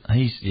different.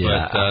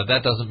 But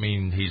that doesn't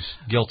mean he's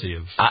guilty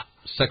of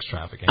sex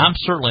trafficking. I'm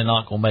certainly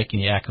not going to make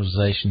any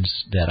accusations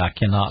that I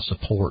cannot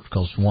support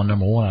because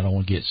number one, I don't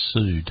want to get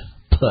sued.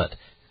 But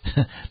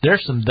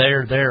there's some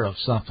there of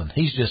something.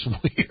 He's just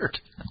weird.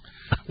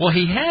 Well,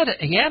 he had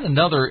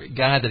another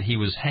guy that he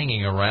was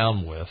hanging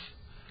around with,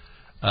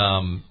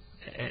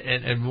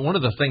 and one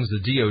of the things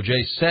the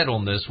DOJ said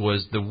on this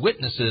was the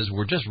witnesses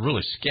were just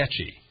really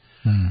sketchy.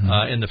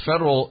 In the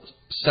federal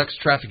sex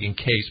trafficking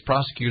case,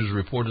 prosecutors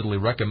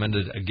reportedly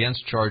recommended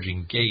against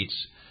charging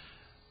Gates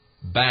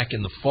back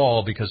in the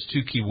fall because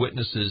two key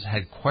witnesses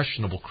had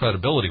questionable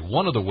credibility.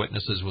 One of the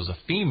witnesses was a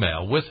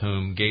female with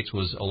whom Gates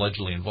was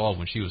allegedly involved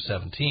when she was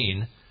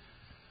 17.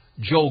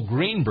 Joel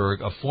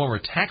Greenberg, a former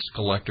tax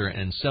collector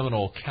in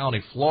Seminole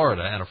County,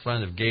 Florida, and a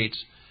friend of Gates,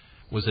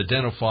 was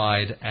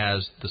identified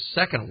as the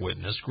second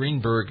witness.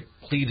 Greenberg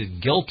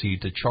pleaded guilty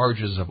to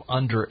charges of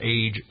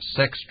underage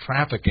sex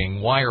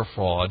trafficking, wire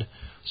fraud,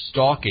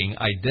 stalking,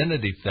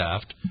 identity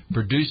theft,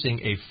 producing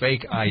a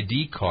fake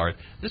ID card.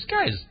 This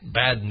guy is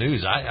bad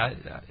news. I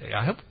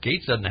hope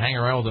Gates doesn't hang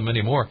around with him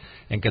anymore.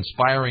 And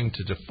conspiring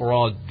to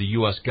defraud the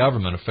U.S.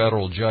 government, a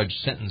federal judge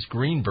sentenced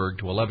Greenberg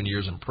to 11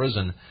 years in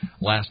prison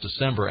last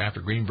December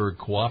after Greenberg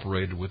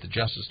cooperated with the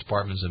Justice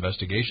Department's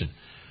investigation.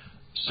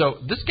 So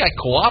this guy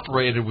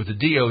cooperated with the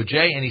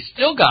DOJ, and he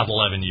still got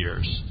 11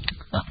 years.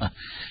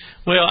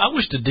 Well, I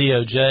wish the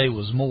DOJ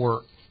was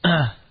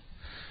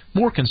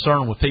more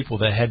concerned with people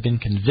that had been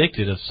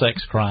convicted of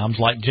sex crimes,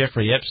 like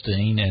Jeffrey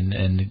Epstein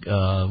and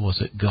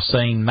was it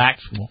Ghislaine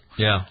Maxwell?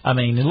 Yeah. I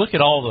mean, look at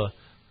all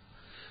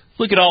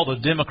the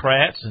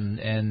Democrats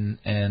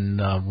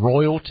and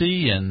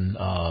royalty and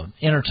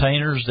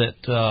entertainers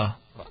that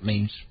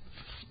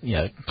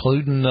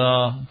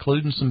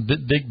including some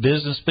big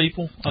business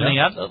people. I mean,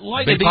 I'd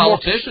like big to be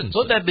politicians.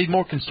 Would that be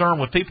more concerned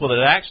with people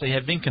that actually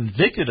have been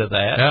convicted of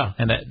that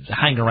and that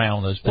hang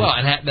around those people? Well,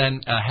 and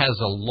then has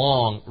a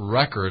long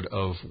record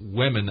of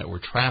women that were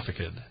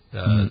trafficked.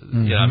 I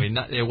mean,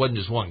 it wasn't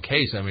just one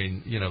case. I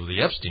mean,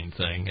 the Epstein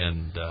thing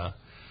and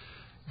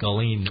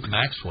Ghislaine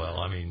Maxwell.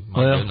 I mean,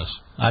 my goodness.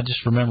 I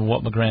just remember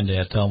what my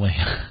granddad told me.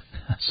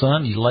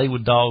 Son, you lay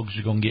with dogs,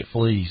 you're going to get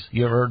fleas.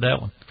 You ever heard that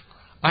one?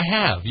 I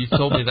have. You've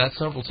told me that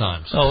several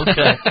times. Oh,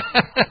 okay.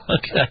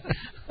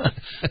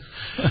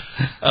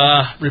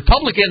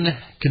 Republican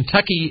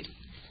Kentucky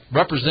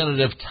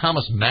Representative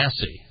Thomas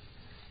Massey.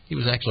 He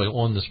was actually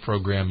on this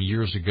program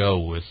years ago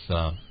with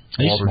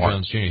Walter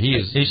Jones Jr.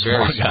 He's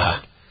very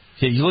smart.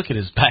 Yeah, you look at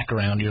his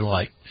background, you're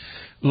like,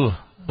 ooh.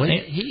 Well,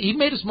 he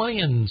made his money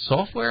in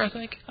software, I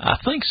think. I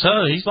think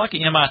so. He's like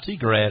an MIT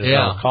grad, as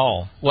I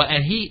recall. Well,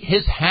 and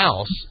his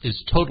house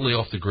is totally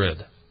off the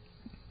grid.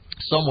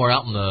 Somewhere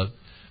out in the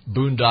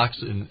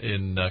boondocks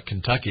in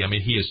Kentucky. I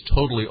mean, he is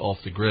totally off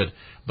the grid,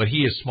 but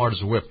he is smart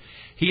as a whip.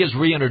 He has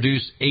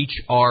reintroduced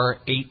H.R.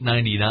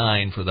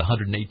 899 for the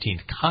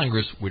 118th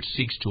Congress, which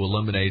seeks to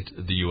eliminate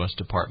the U.S.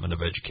 Department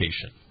of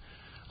Education.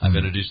 I've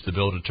introduced the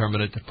bill to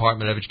terminate the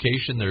Department of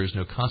Education. There is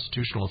no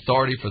constitutional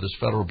authority for this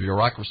federal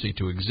bureaucracy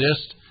to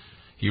exist.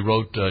 He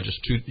wrote just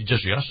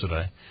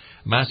yesterday.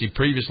 Massey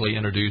previously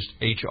introduced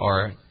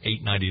H.R.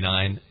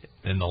 899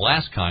 in the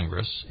last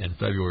Congress in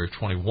February of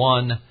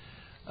 21.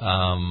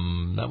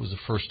 That was the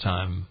first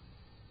time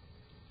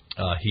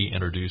he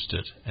introduced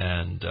it,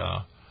 and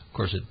of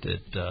course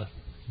it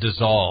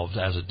dissolved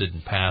as it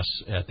didn't pass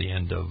at the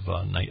end of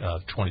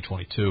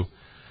 2022.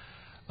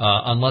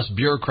 Unless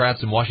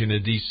bureaucrats in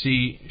Washington,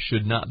 D.C.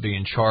 should not be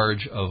in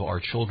charge of our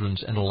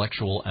children's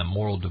intellectual and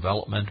moral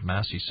development,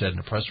 Massey said in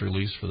a press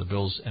release for the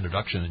bill's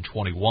introduction in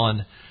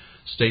 21.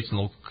 States and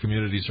local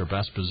communities are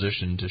best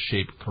positioned to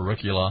shape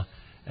curricula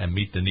and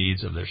meet the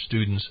needs of their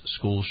students.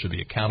 Schools should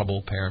be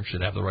accountable. Parents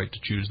should have the right to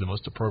choose the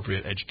most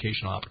appropriate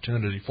educational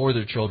opportunity for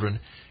their children,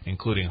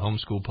 including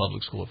homeschool,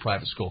 public school, or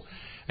private school.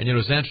 And,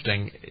 it's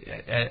interesting,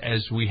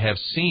 as we have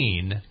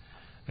seen,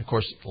 of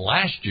course,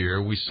 last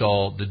year we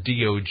saw the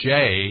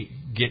DOJ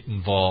get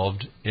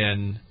involved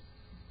in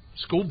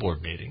school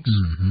board meetings.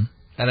 Mm-hmm.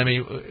 And, I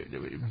mean,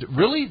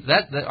 really,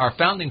 that our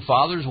founding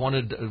fathers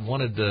wanted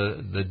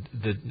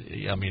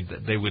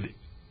they would.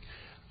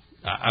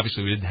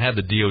 Obviously, we didn't have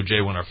the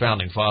DOJ when our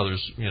founding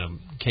fathers,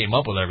 came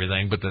up with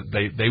everything, but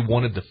they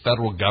wanted the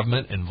federal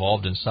government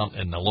involved in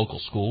the local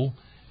school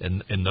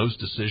in those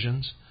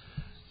decisions.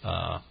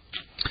 I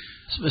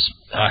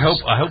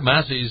hope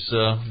Massey's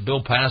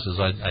bill passes.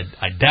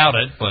 I doubt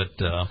it,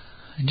 but I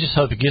just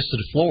hope it gets to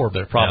the floor,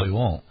 but it probably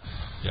won't.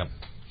 Yep.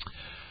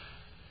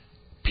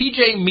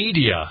 PJ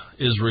Media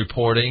is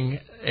reporting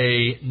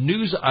a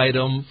news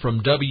item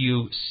from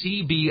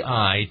WCBI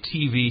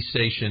TV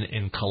station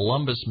in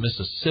Columbus,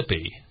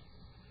 Mississippi.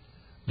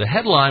 The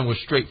headline was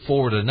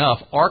straightforward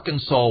enough.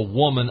 Arkansas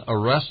woman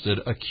arrested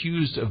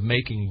accused of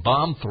making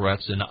bomb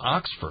threats in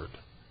Oxford.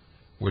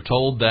 We're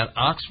told that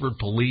Oxford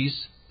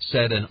police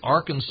said an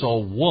Arkansas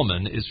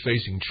woman is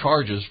facing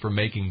charges for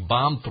making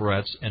bomb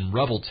threats in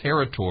rebel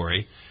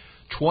territory.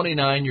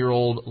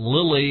 29-year-old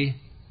Lily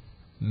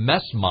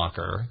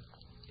Messmacher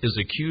is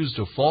accused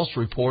of false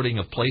reporting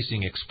of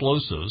placing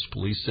explosives.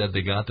 Police said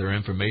they got their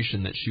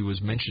information that she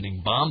was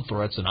mentioning bomb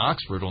threats in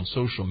Oxford on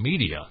social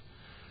media.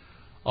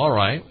 All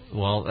right,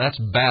 well, that's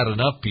bad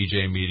enough,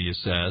 PJ Media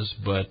says,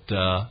 but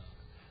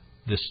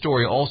the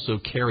story also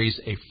carries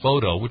a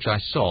photo, which I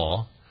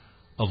saw,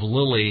 of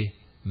Lily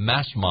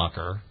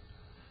Messmacher,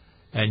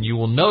 and you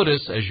will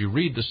notice as you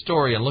read the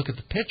story and look at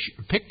the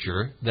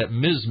picture that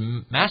Ms.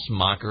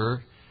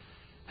 Messmacher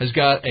has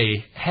got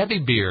a heavy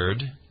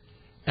beard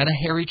and a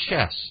hairy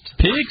chest.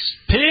 Pig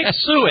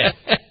suey.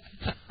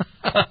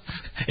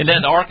 And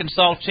then the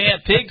Arkansas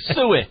chant, pig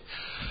suey.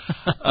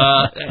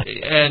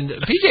 And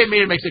PJ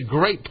Media makes a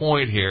great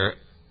point here.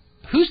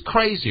 Who's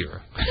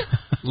crazier,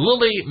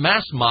 Lily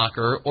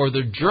Messmacher or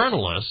the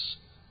journalists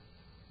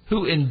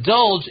who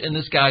indulge in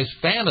this guy's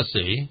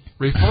fantasy,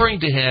 referring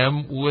to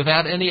him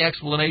without any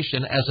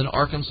explanation as an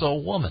Arkansas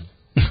woman?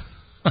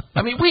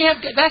 I mean,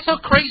 that's how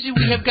crazy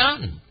we have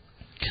gotten.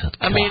 Good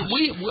I mean,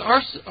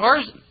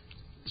 our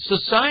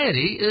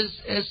society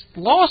has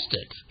lost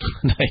it.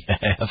 They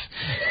have.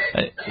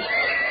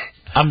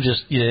 I'm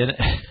just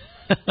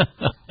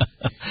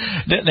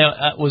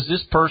Now, was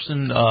this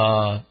person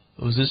a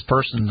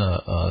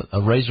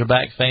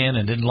Razorback fan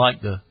and didn't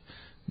like the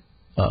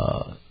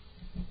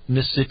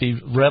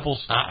Mississippi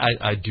Rebels?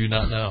 I do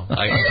not know.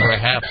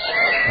 Perhaps,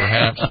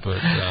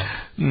 but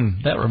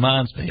that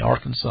reminds me,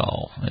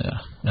 Arkansas.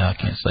 Yeah, no, I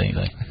can't say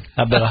anything.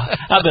 I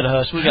better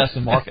hush. We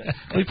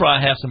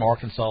probably have some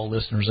Arkansas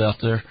listeners out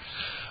there.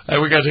 Hey,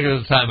 we got to take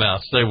a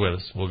timeout. Stay with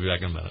us. We'll be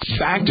back in a minute.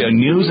 Back to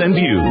News and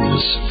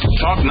Views.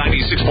 Talk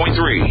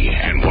 96.3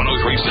 and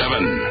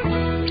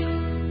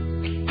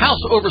 103.7.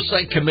 House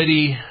Oversight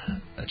Committee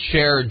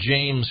Chair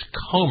James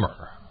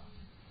Comer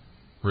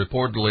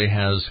reportedly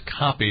has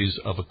copies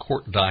of a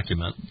court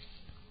document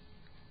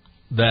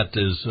that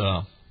is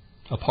a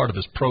part of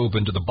his probe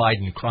into the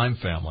Biden crime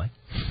family.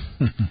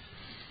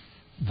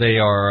 They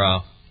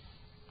are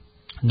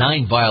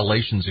 9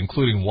 violations,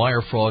 including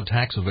wire fraud,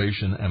 tax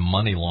evasion, and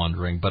money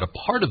laundering. But a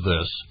part of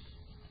this,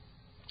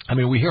 I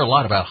mean, we hear a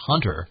lot about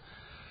Hunter,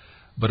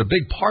 but a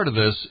big part of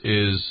this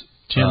is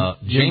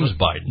James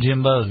Biden.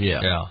 Jimbo,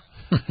 yeah. Yeah.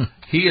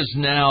 He is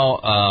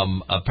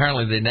now,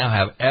 apparently they now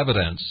have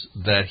evidence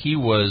that he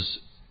was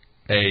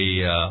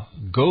a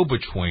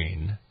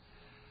go-between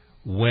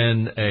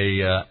when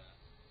a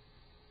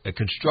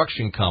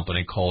construction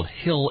company called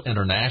Hill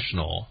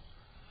International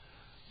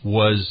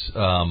was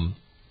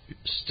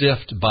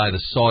stiffed by the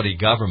Saudi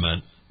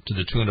government to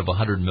the tune of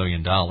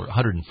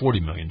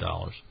 $140 million.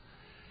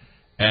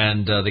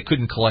 And they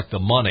couldn't collect the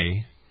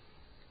money,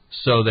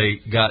 so they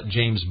got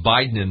James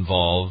Biden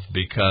involved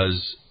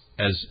because,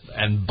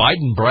 and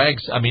Biden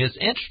brags, I mean, it's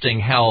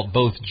interesting how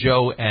both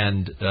Joe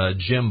and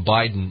Jim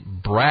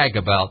Biden brag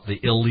about the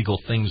illegal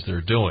things they're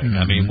doing. Mm-hmm.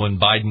 I mean, when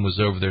Biden was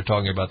over there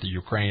talking about the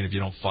Ukraine, if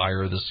you don't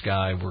fire this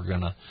guy, we're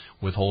going to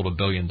withhold $1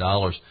 billion.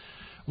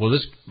 Well,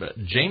 this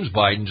James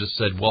Biden just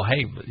said, well,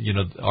 hey, you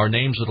know, our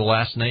names are the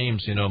last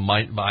names. You know,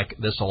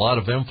 there's a lot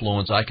of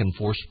influence. I can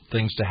force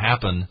things to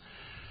happen.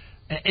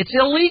 It's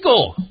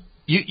illegal.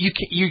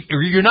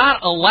 You're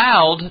not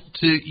allowed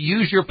to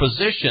use your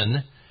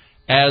position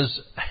as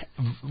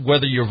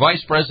whether you're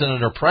vice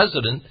president or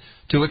president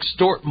to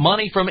extort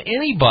money from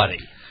anybody.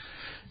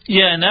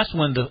 Yeah, and that's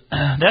when the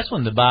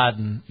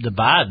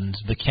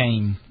Bidens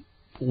became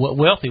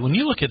wealthy. When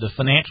you look at the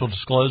financial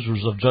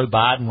disclosures of Joe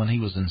Biden when he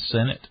was in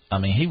Senate, I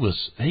mean, he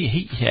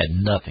had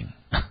nothing.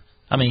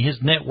 I mean,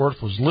 his net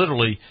worth was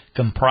literally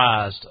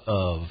comprised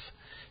of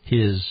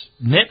his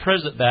net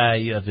present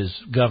value of his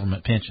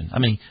government pension. I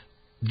mean,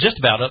 just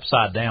about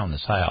upside down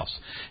this house.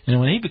 And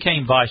when he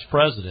became vice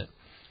president,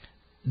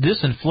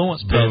 this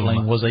influence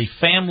peddling was a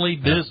family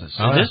business.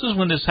 Oh, and this is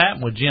when this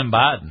happened with Jim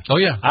Biden. Oh,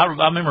 yeah. I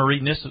remember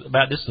reading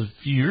about this a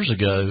few years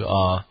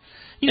ago.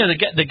 You know,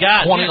 the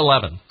guy...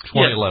 2011.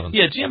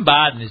 Yeah, Jim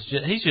Biden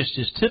he's just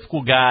this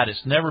typical guy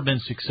that's never been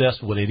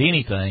successful at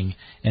anything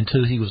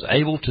until he was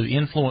able to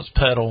influence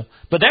peddle.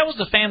 But that was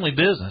the family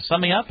business. I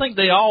mean, I think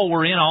they all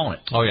were in on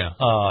it. Oh, yeah.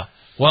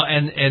 Well,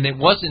 and it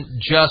wasn't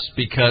just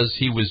because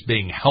he was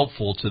being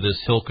helpful to this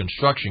Hill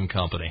construction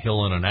company,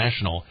 Hill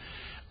International.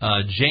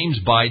 James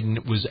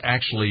Biden was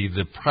actually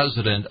the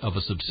president of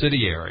a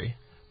subsidiary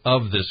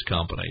of this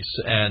company.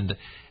 And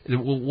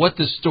what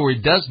this story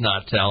does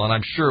not tell, and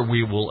I'm sure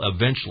we will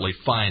eventually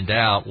find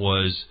out,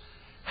 was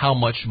how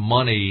much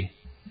money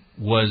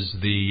was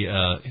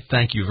the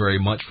thank you very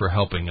much for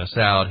helping us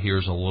out.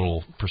 Here's a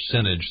little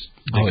percentage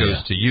that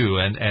goes to you.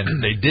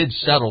 And they did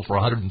settle for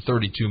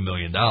 $132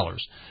 million.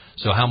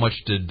 So how much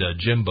did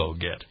Jimbo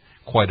get?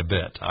 Quite a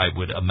bit, I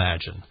would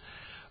imagine.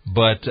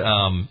 But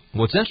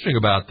what's interesting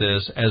about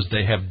this, as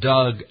they have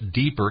dug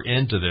deeper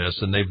into this,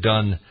 and they've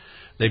done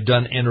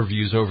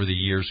interviews over the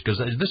years, because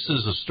this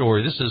is a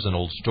story. This is an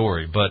old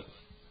story, but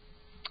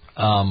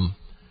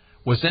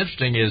what's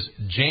interesting is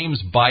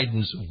James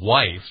Biden's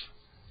wife,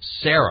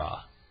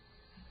 Sarah,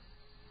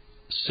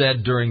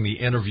 said during the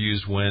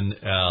interviews when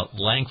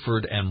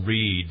Lankford and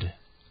Reed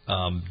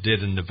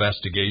did an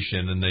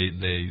investigation and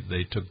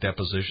they took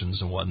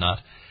depositions and whatnot,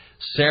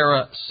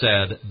 Sarah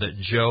said that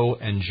Joe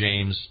and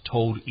James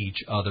told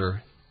each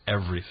other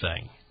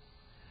everything.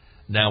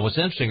 Now, what's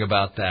interesting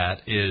about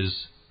that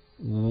is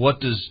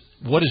what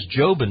has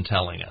Joe been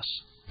telling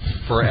us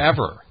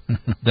forever?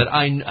 That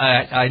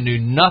I knew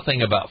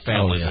nothing about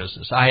family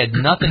business. I had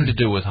nothing to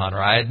do with Hunter.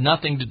 I had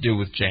nothing to do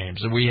with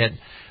James. And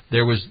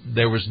there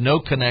was no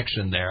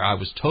connection there. I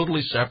was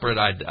totally separate.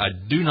 I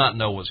do not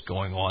know what's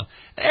going on.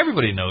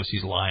 Everybody knows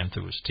he's lying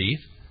through his teeth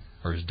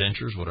or his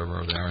dentures,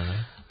 whatever they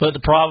are. But the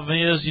problem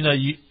is,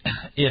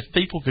 if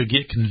people could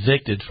get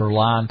convicted for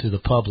lying to the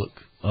public,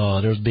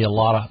 there'd be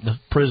the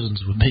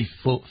prisons would be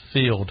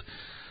filled.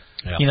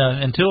 Yeah.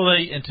 Until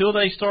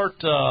they start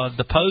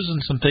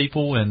deposing some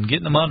people and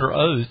getting them under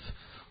oath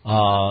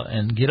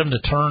and get them to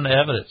turn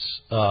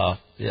evidence,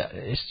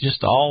 it's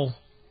just all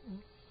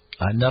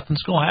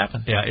nothing's going to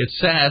happen. Yeah, it's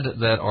sad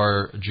that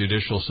our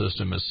judicial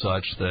system is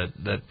such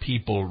that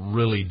people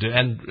really do.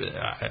 And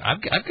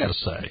I've got to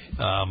say,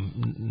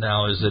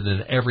 now is it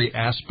in every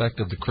aspect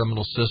of the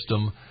criminal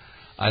system?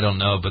 I don't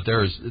know, but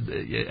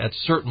at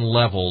certain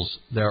levels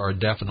there are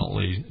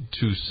definitely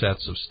two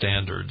sets of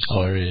standards.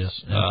 Oh, there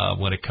is. Yeah.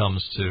 When it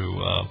comes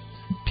to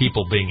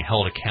people being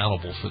held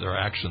accountable for their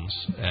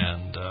actions,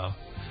 and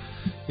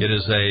it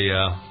is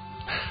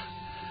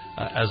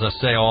as I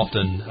say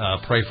often,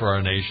 pray for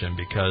our nation,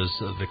 because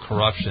the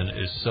corruption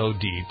is so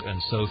deep and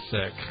so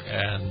thick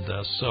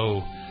and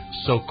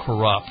so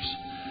corrupt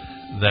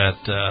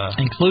that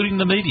including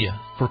the media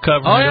for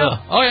covering it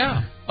up. Oh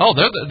yeah. Oh,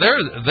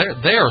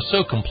 they are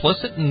so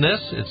complicit in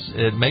this.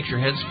 It makes your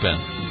head spin.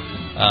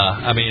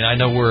 I mean, I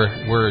know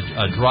we're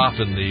a drop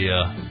in the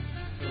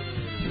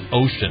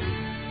ocean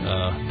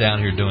down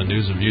here doing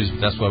news and views, but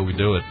that's why we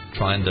do it,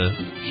 trying to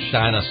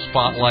shine a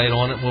spotlight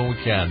on it when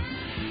we can.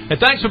 And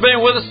thanks for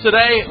being with us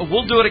today.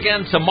 We'll do it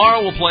again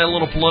tomorrow. We'll play a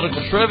little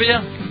political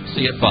trivia.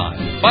 See you at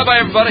 5. Bye-bye,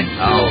 everybody.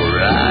 All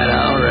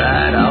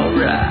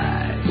right.